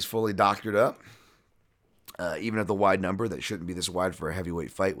looks like he's fully doctored up. Even at the wide number that shouldn't be this wide for a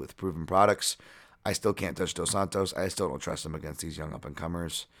heavyweight fight with proven products, I still can't touch Dos Santos. I still don't trust him against these young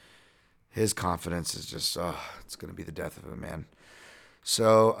up-and-comers. His confidence is just, it's going to be the death of him, man.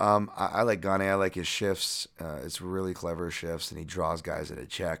 So I like Gane. I like his shifts. It's really clever shifts, and he draws guys that it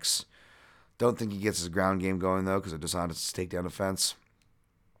checks. Don't think he gets his ground game going, though, because of Dos Santos' takedown defense.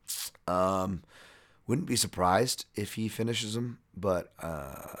 Wouldn't be surprised if he finishes him, but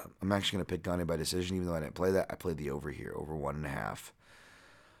I'm actually going to pick Gane by decision, even though I didn't play that. I played the over here, over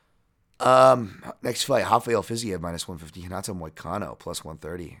 1.5. Next fight, Rafael Fiziev, minus 150. Renato Moicano, plus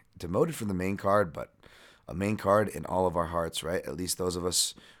 130. Demoted from the main card, but a main card in all of our hearts, right? At least those of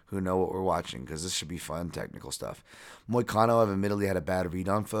us who know what we're watching, because this should be fun, technical stuff. Moicano, I've admittedly had a bad read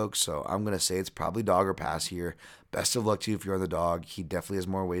on, folks, so I'm going to say it's probably dog or pass here. Best of luck to you if you're on the dog. He definitely has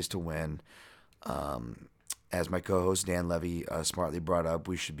more ways to win. As my co-host Dan Levy smartly brought up,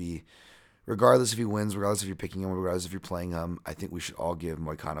 we should be, regardless if he wins, regardless if you're picking him, regardless if you're playing him, I think we should all give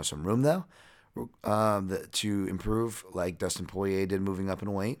Moicano some room, though, to improve, like Dustin Poirier did moving up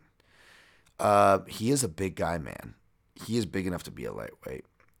in weight. He is a big guy, man. He is big enough to be a lightweight.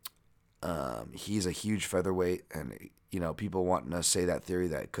 He's a huge featherweight, and people wanting to say that theory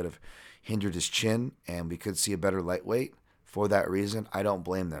that it could have hindered his chin, and we could see a better lightweight. For that reason, I don't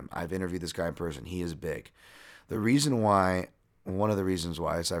blame them. I've interviewed this guy in person. He is big. The reason why one of the reasons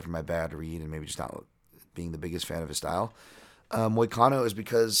why, aside from my bad read and maybe just not being the biggest fan of his style, Moicano is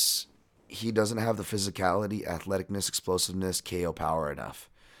because he doesn't have the physicality, athleticness, explosiveness, KO power enough.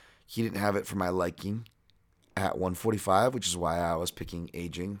 He didn't have it for my liking at 145, which is why I was picking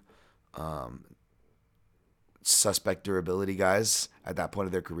aging, suspect durability guys at that point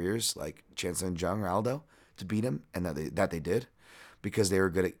of their careers, like Chancellor Jung or Aldo, to beat him, and that they did because they were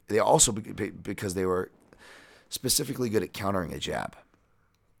good at. They also because they were specifically good at countering a jab.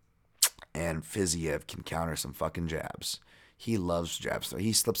 And Fiziev can counter some fucking jabs. He loves jabs.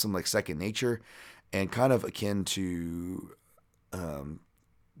 He slips them like second nature, and kind of akin to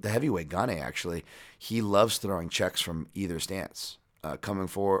the heavyweight Gane. Actually, he loves throwing checks from either stance, coming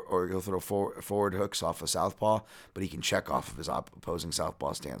forward, or he'll throw forward hooks off a southpaw, but he can check off of his opposing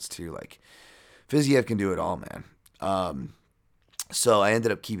southpaw stance too. Like Fiziev can do it all, man. So I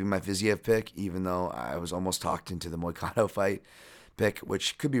ended up keeping my Fiziev pick, even though I was almost talked into the Moicano fight pick,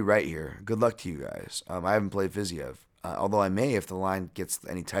 which could be right here. Good luck to you guys. I haven't played Fiziev, although I may if the line gets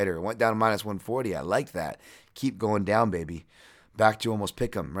any tighter. It went down to minus 140. I like that. Keep going down, baby. Back to almost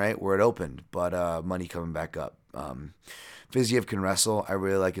pick 'em, right, where it opened, but money coming back up. Fiziev can wrestle. I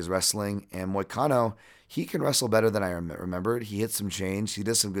really like his wrestling. And Moicano, he can wrestle better than I remembered. He hits some chains. He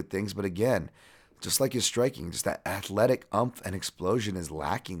does some good things. But again, just like his striking, just that athletic umph and explosion is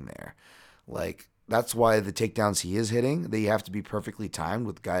lacking there. Like, that's why the takedowns he is hitting, they have to be perfectly timed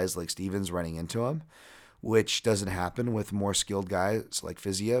with guys like Stevens running into him, which doesn't happen with more skilled guys like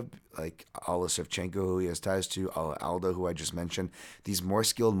Fiziev, like Ala Shevchenko, who he has ties to, Aldo, who I just mentioned. These more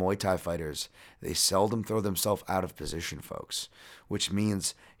skilled Muay Thai fighters, they seldom throw themselves out of position, folks, which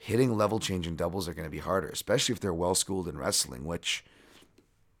means hitting level changing doubles are going to be harder, especially if they're well-schooled in wrestling, which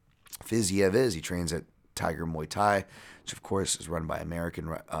Fiziev is. He trains at Tiger Muay Thai, which of course is run by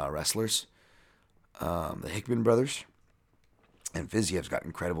American wrestlers, the Hickman brothers. And Fiziev's got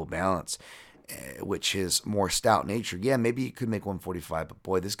incredible balance, which is more stout nature. Yeah, maybe he could make 145, but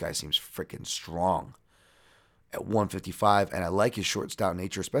boy, this guy seems freaking strong at 155. And I like his short, stout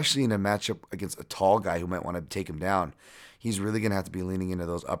nature, especially in a matchup against a tall guy who might want to take him down. He's really going to have to be leaning into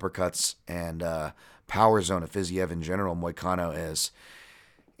those uppercuts and power zone of Fiziev in general. Moicano is.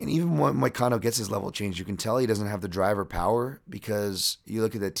 And even when Moicano gets his level changed, you can tell he doesn't have the driver power, because you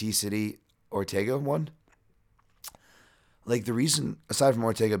look at the T-City Ortega one. Like, the reason, aside from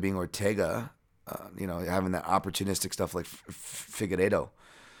Ortega being Ortega, having that opportunistic stuff like Figueiredo,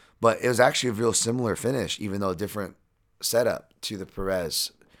 but it was actually a real similar finish, even though a different setup to the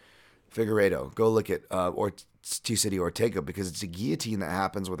Perez Figueiredo. Go look at T-City Ortega, because it's a guillotine that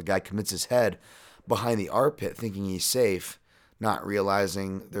happens where the guy commits his head behind the armpit thinking he's safe, not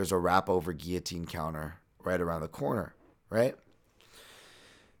realizing there's a wrap over guillotine counter right around the corner, right?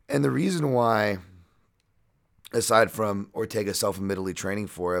 And the reason why, aside from Ortega self-admittedly training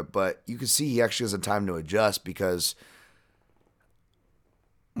for it, but you can see he actually has a time to adjust, because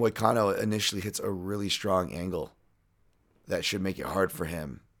Moicano initially hits a really strong angle that should make it hard for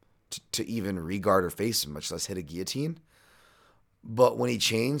him to even regard or face him, much less hit a guillotine. But when he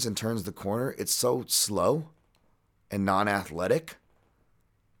chains and turns the corner, it's so slow and non-athletic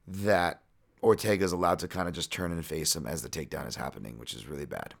that Ortega is allowed to kind of just turn and face him as the takedown is happening, which is really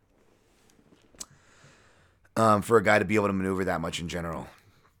bad for a guy to be able to maneuver that much in general.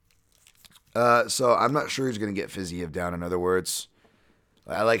 So I'm not sure he's going to get Fiziev down. In other words,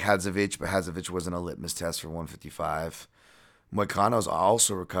 I like Hadzovic, but Hadzovic wasn't a litmus test for 155. Moicano's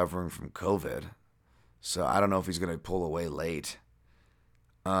also recovering from COVID, so I don't know if he's going to pull away late.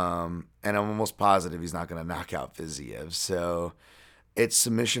 And I'm almost positive he's not going to knock out Fiziev. So it's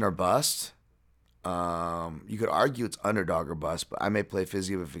submission or bust. You could argue it's underdog or bust, but I may play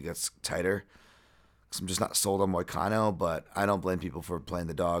Fiziev if it gets tighter. So I'm just not sold on Moicano, but I don't blame people for playing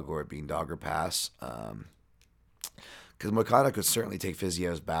the dog or it being dog or pass. Because Moicano could certainly take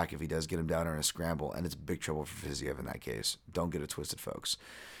Fiziev's back if he does get him down in a scramble, and it's big trouble for Fiziev in that case. Don't get it twisted, folks.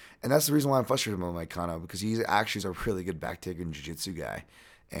 And that's the reason why I'm frustrated with Moicano, because he actually is a really good back-taking jiu-jitsu guy.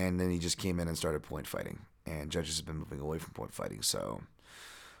 And then he just came in and started point fighting. And judges have been moving away from point fighting. So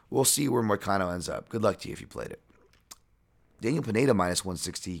we'll see where Moicano ends up. Good luck to you if you played it. Daniel Pineda minus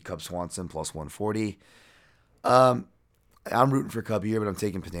 160. Cub Swanson plus 140. I'm rooting for Cub here, but I'm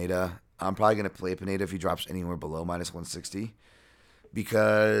taking Pineda. I'm probably going to play Pineda if he drops anywhere below minus 160.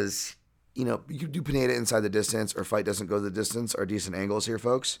 Because, you can do Pineda inside the distance, or fight doesn't go the distance, or decent angles here,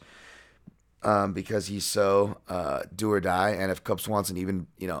 folks. Because he's so do or die. And if Cub Swanson even,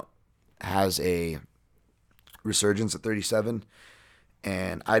 has a resurgence at 37,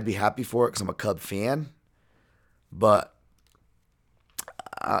 and I'd be happy for it because I'm a Cub fan. But,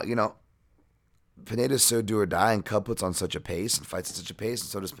 Pineda's so do or die, and Cub puts on such a pace and fights at such a pace, and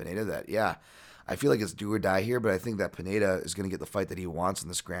so does Pineda. That I feel like it's do or die here, but I think that Pineda is going to get the fight that he wants in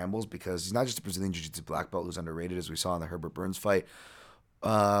the scrambles because he's not just a Brazilian Jiu-Jitsu black belt who's underrated, as we saw in the Herbert Burns fight.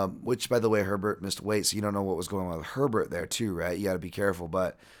 Which, by the way, Herbert missed weight, so you don't know what was going on with Herbert there too, right? You got to be careful,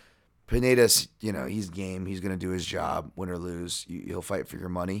 but Pineda's, he's game. He's going to do his job, win or lose. He'll fight for your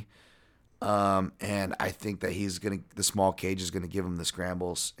money. And I think that the small cage is going to give him the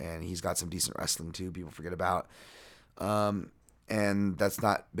scrambles, and he's got some decent wrestling too. People forget about. And that's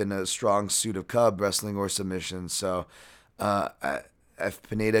not been a strong suit of Cub, wrestling or submission. So, if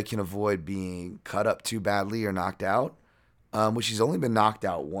Pineda can avoid being cut up too badly or knocked out, which he's only been knocked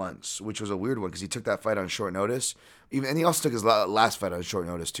out once, which was a weird one because he took that fight on short notice. And he also took his last fight on short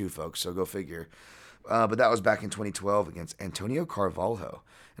notice too, folks. So go figure. But that was back in 2012 against Antonio Carvalho.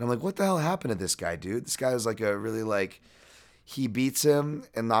 And I'm like, what the hell happened to this guy, dude? This guy is like he beats him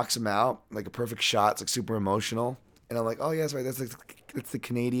and knocks him out, like a perfect shot. It's like super emotional. And I'm like, oh, yeah, that's right. That's the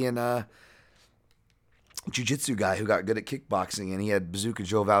Canadian jiu-jitsu guy who got good at kickboxing. And he had Bazooka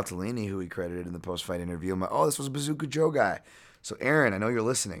Joe Valtellini, who he credited in the post-fight interview. I'm like, oh, this was a Bazooka Joe guy. So, Aaron, I know you're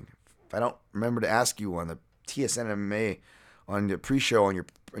listening. If I don't remember to ask you on the TSN MMA on the pre-show on your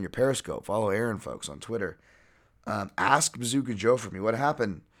Periscope, follow Aaron, folks, on Twitter. Ask Bazooka Joe for me. What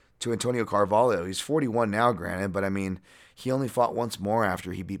happened to Antonio Carvalho? He's 41 now, granted, but I mean, he only fought once more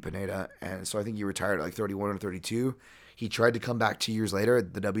after he beat Pineda, and so I think he retired at like 31 or 32. He tried to come back 2 years later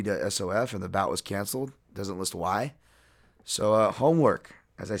at the WSOF, and the bout was canceled. Doesn't list why. So homework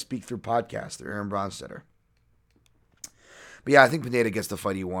as I speak through podcast through Aaron Bronstetter. But yeah, I think Pineda gets the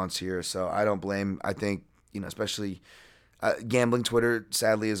fight he wants here, so I don't blame. I think, especially gambling Twitter,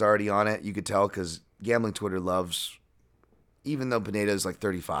 sadly, is already on it. You could tell because gambling Twitter loves, even though Pineda is like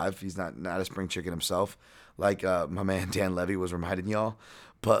 35, he's not a spring chicken himself, like my man Dan Levy was reminding y'all.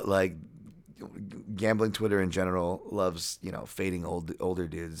 But like gambling Twitter in general loves, fading older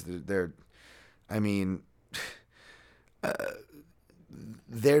dudes.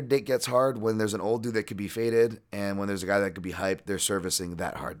 Their dick gets hard when there's an old dude that could be faded, and when there's a guy that could be hyped, they're servicing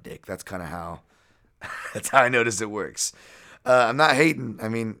that hard dick. That's kind of how. That's how I notice it works. I'm not hating. I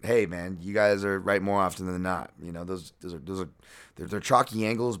mean, hey man, you guys are right more often than not. They're chalky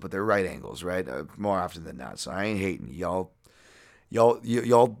angles, but they're right angles, right? More often than not. So I ain't hating. Y'all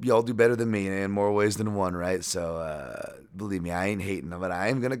do better than me in more ways than one, right? So believe me, I ain't hating. But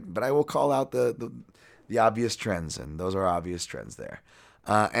I will call out the obvious trends, and those are obvious trends there.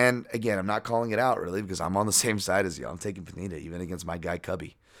 And again, I'm not calling it out really because I'm on the same side as you. I'm taking Pineda even against my guy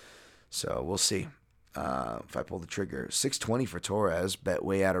Cubby. So we'll see. If I pull the trigger. 620 for Torres, bet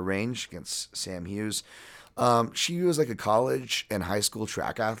way out of range against Sam Hughes. She was like a college and high school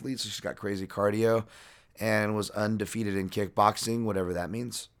track athlete, so she's got crazy cardio and was undefeated in kickboxing, whatever that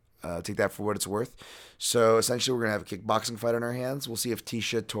means. Take that for what it's worth. So essentially, we're going to have a kickboxing fight on our hands. We'll see if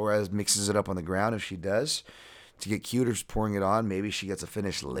Tisha Torres mixes it up on the ground. If she does, to get cute or just pouring it on, maybe she gets a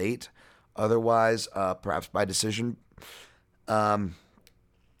finish late. Otherwise, perhaps by decision.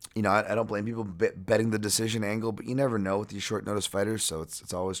 I don't blame people betting the decision angle, but you never know with these short notice fighters, so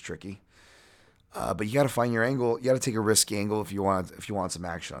it's always tricky. But you got to find your angle. You got to take a risky angle if you want some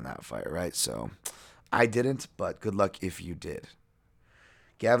action on that fight, right? So I didn't, but good luck if you did.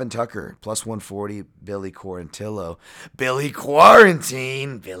 Gavin Tucker, plus 140. Billy Quarantillo. Billy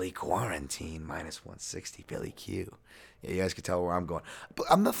Quarantine, minus 160. Billy Q. Yeah, you guys can tell where I'm going. But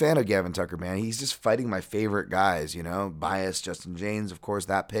I'm a fan of Gavin Tucker, man. He's just fighting my favorite guys, Bias, Justin James, of course,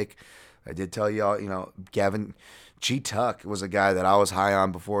 that pick. I did tell y'all, Gavin G. Tuck was a guy that I was high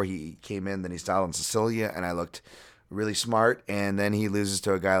on before he came in. Then he styled on Cecilia, and I looked really smart. And then he loses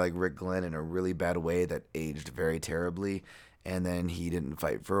to a guy like Rick Glenn in a really bad way that aged very terribly. And then he didn't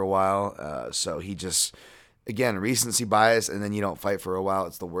fight for a while. So he just, again, recency bias, and then you don't fight for a while.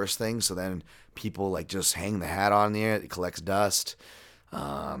 It's the worst thing. So then people like just hang the hat on there. It collects dust.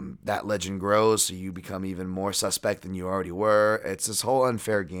 That legend grows, so you become even more suspect than you already were. It's this whole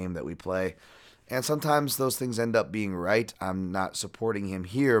unfair game that we play. And sometimes those things end up being right. I'm not supporting him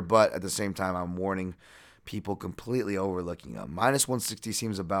here, but at the same time, I'm warning people completely overlooking him. Minus 160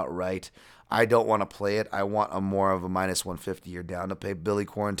 seems about right. I don't want to play it. I want a more of a minus 150 or down to pay Billy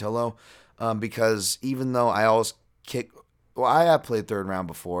Quarantillo because even though I always kick... Well, I have played third round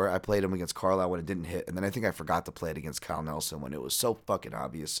before. I played him against Carlisle when it didn't hit, and then I think I forgot to play it against Kyle Nelson when it was so fucking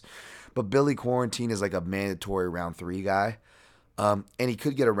obvious. But Billy Quarantine is like a mandatory round 3 guy, and he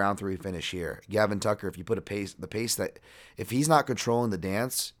could get a round 3 finish here. Gavin Tucker, if you put the pace that if he's not controlling the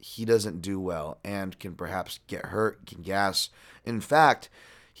dance, he doesn't do well and can perhaps get hurt, can gas. In fact,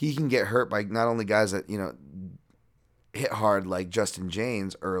 he can get hurt by not only guys that hit hard like Justin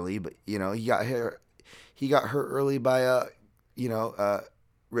James early, but he got hurt early by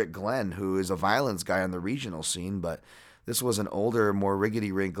Rick Glenn, who is a violence guy on the regional scene, but this was an older, more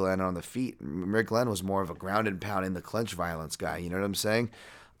rickety Rick Glenn on the feet. Rick Glenn was more of a ground and pound in the clinch violence guy. You know what I'm saying?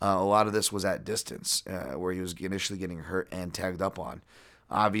 A lot of this was at distance, where he was initially getting hurt and tagged up on.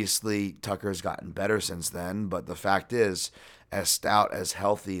 Obviously, Tucker's gotten better since then, but the fact is, as stout, as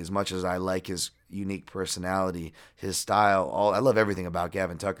healthy, as much as I like his unique personality, his style, I love everything about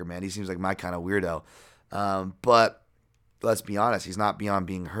Gavin Tucker, man. He seems like my kind of weirdo. But let's be honest, he's not beyond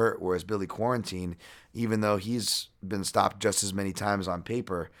being hurt, whereas Billy Quarantine, even though he's been stopped just as many times on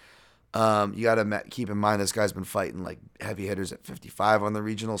paper, you got to keep in mind this guy's been fighting like heavy hitters at 55 on the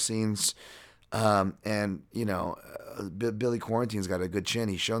regional scenes. And Billy Quarantine's got a good chin.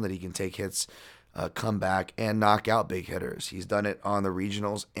 He's shown that he can take hits, come back, and knock out big hitters. He's done it on the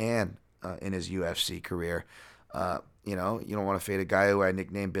regionals and in his UFC career. You don't want to fade a guy who I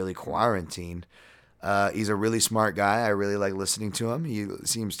nicknamed Billy Quarantine. He's a really smart guy. I really like listening to him. He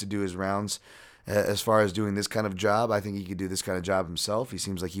seems to do his rounds. As far as doing this kind of job, I think he could do this kind of job himself. He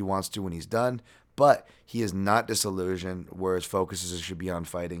seems like he wants to when he's done, but he is not disillusioned where his focus should be on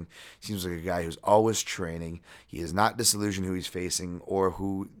fighting. He seems like a guy who's always training. He is not disillusioned who he's facing or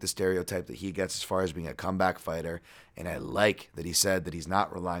who the stereotype that he gets as far as being a comeback fighter. And I like that he said that he's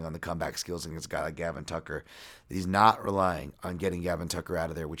not relying on the comeback skills against a guy like Gavin Tucker. That he's not relying on getting Gavin Tucker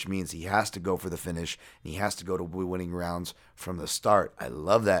out of there, which means he has to go for the finish and he has to go to winning rounds from the start. I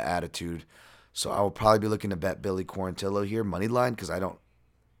love that attitude. So I will probably be looking to bet Billy Quarantillo here, money line, because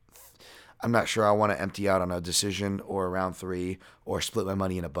I'm not sure I want to empty out on a decision or a round 3 or split my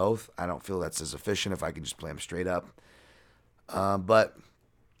money into both. I don't feel that's as efficient if I can just play him straight up. But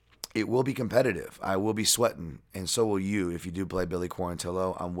it will be competitive. I will be sweating, and so will you if you do play Billy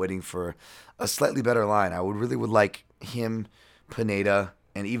Quarantillo. I'm waiting for a slightly better line. I would like him, Pineda,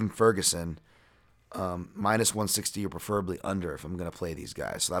 and even Ferguson minus 160 or preferably under if I'm going to play these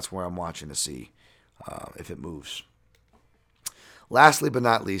guys. So that's where I'm watching to see if it moves. Lastly but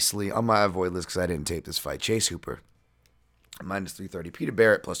not leastly, on my avoid list because I didn't tape this fight, Chase Hooper, minus 330. Peter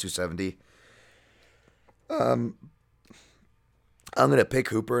Barrett, plus 270. I'm going to pick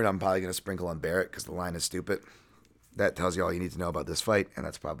Hooper, and I'm probably going to sprinkle on Barrett because the line is stupid. That tells you all you need to know about this fight, and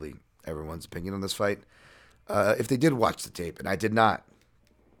that's probably everyone's opinion on this fight. If they did watch the tape, and I did not.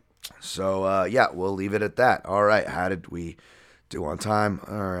 So, we'll leave it at that. All right, how did we do on time?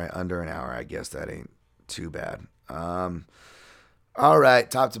 All right, under an hour. I guess that ain't too bad. All right,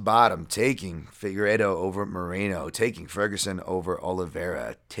 top to bottom, taking Figueiredo over Moreno, taking Ferguson over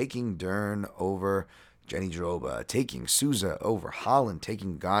Oliveira, taking Dern over Jenny Droba, taking Souza over Holland,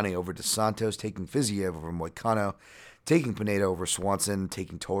 taking Gane over Dos Santos, taking Fiziev over Moicano, taking Pineda over Swanson,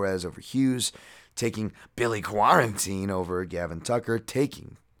 taking Torres over Hughes, taking Billy Quarantine over Gavin Tucker,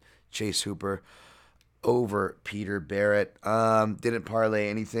 taking Chase Hooper over Peter Barrett. Didn't parlay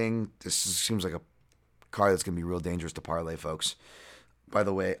anything. This seems like a card that's going to be real dangerous to parlay, folks. By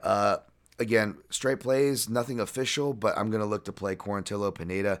the way, again, straight plays, nothing official, but I'm going to look to play Quarantillo,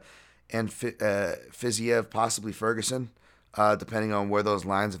 Pineda, and Fiziev, possibly Ferguson, depending on where those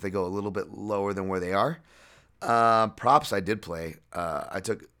lines, if they go a little bit lower than where they are. Props I did play. I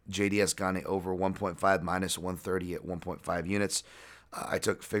took JDS Gane over 1.5 minus 130 at 1.5 units. I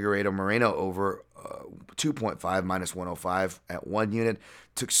took Figueiredo Moreno over 2.5 minus 105 at 1 unit.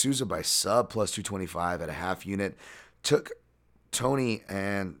 Took Souza by sub plus 225 at a half unit. Took Tony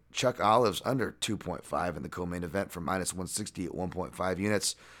and Chuck Olives under 2.5 in the co-main event for minus 160 at 1.5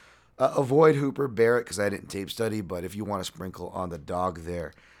 units. Avoid Hooper, Barrett, because I didn't tape study, but if you want to sprinkle on the dog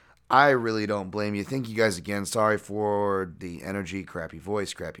there, I really don't blame you. Thank you guys again. Sorry for the energy, crappy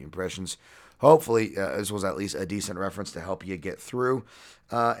voice, crappy impressions. Hopefully, this was at least a decent reference to help you get through.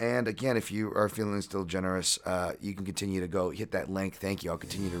 And again, if you are feeling still generous, you can continue to go hit that link. Thank you. I'll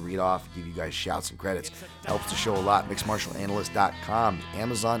continue to read off, give you guys shouts and credits. Helps the show a lot. MixedMartialAnalyst.com,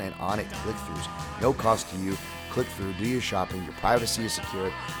 Amazon, and on it click-throughs. No cost to you. Click through, do your shopping. Your privacy is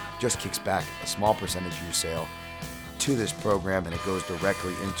secured. Just kicks back a small percentage of your sale to this program, and it goes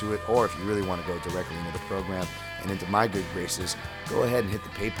directly into it. Or if you really want to go directly into the program and into my good graces, go ahead and hit the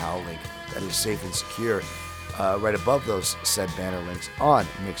PayPal link. That is safe and secure right above those said banner links on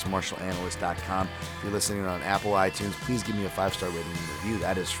MixedMartialAnalyst.com. If you're listening on Apple iTunes, please give me a 5-star rating and review.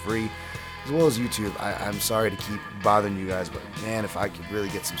 That is free. As well as YouTube. I'm sorry to keep bothering you guys, but man, if I could really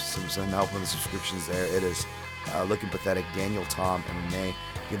get some help on the subscriptions there, it is looking pathetic. Daniel, Tom, and Renee,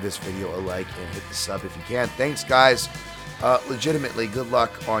 give this video a like and hit the sub if you can. Thanks, guys. Legitimately, good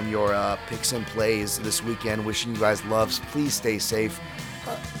luck on your picks and plays this weekend. Wishing you guys loves. Please stay safe.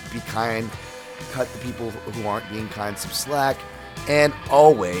 Be kind. cut the people who aren't being kind some slack, and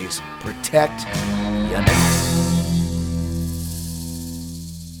always protect your necks.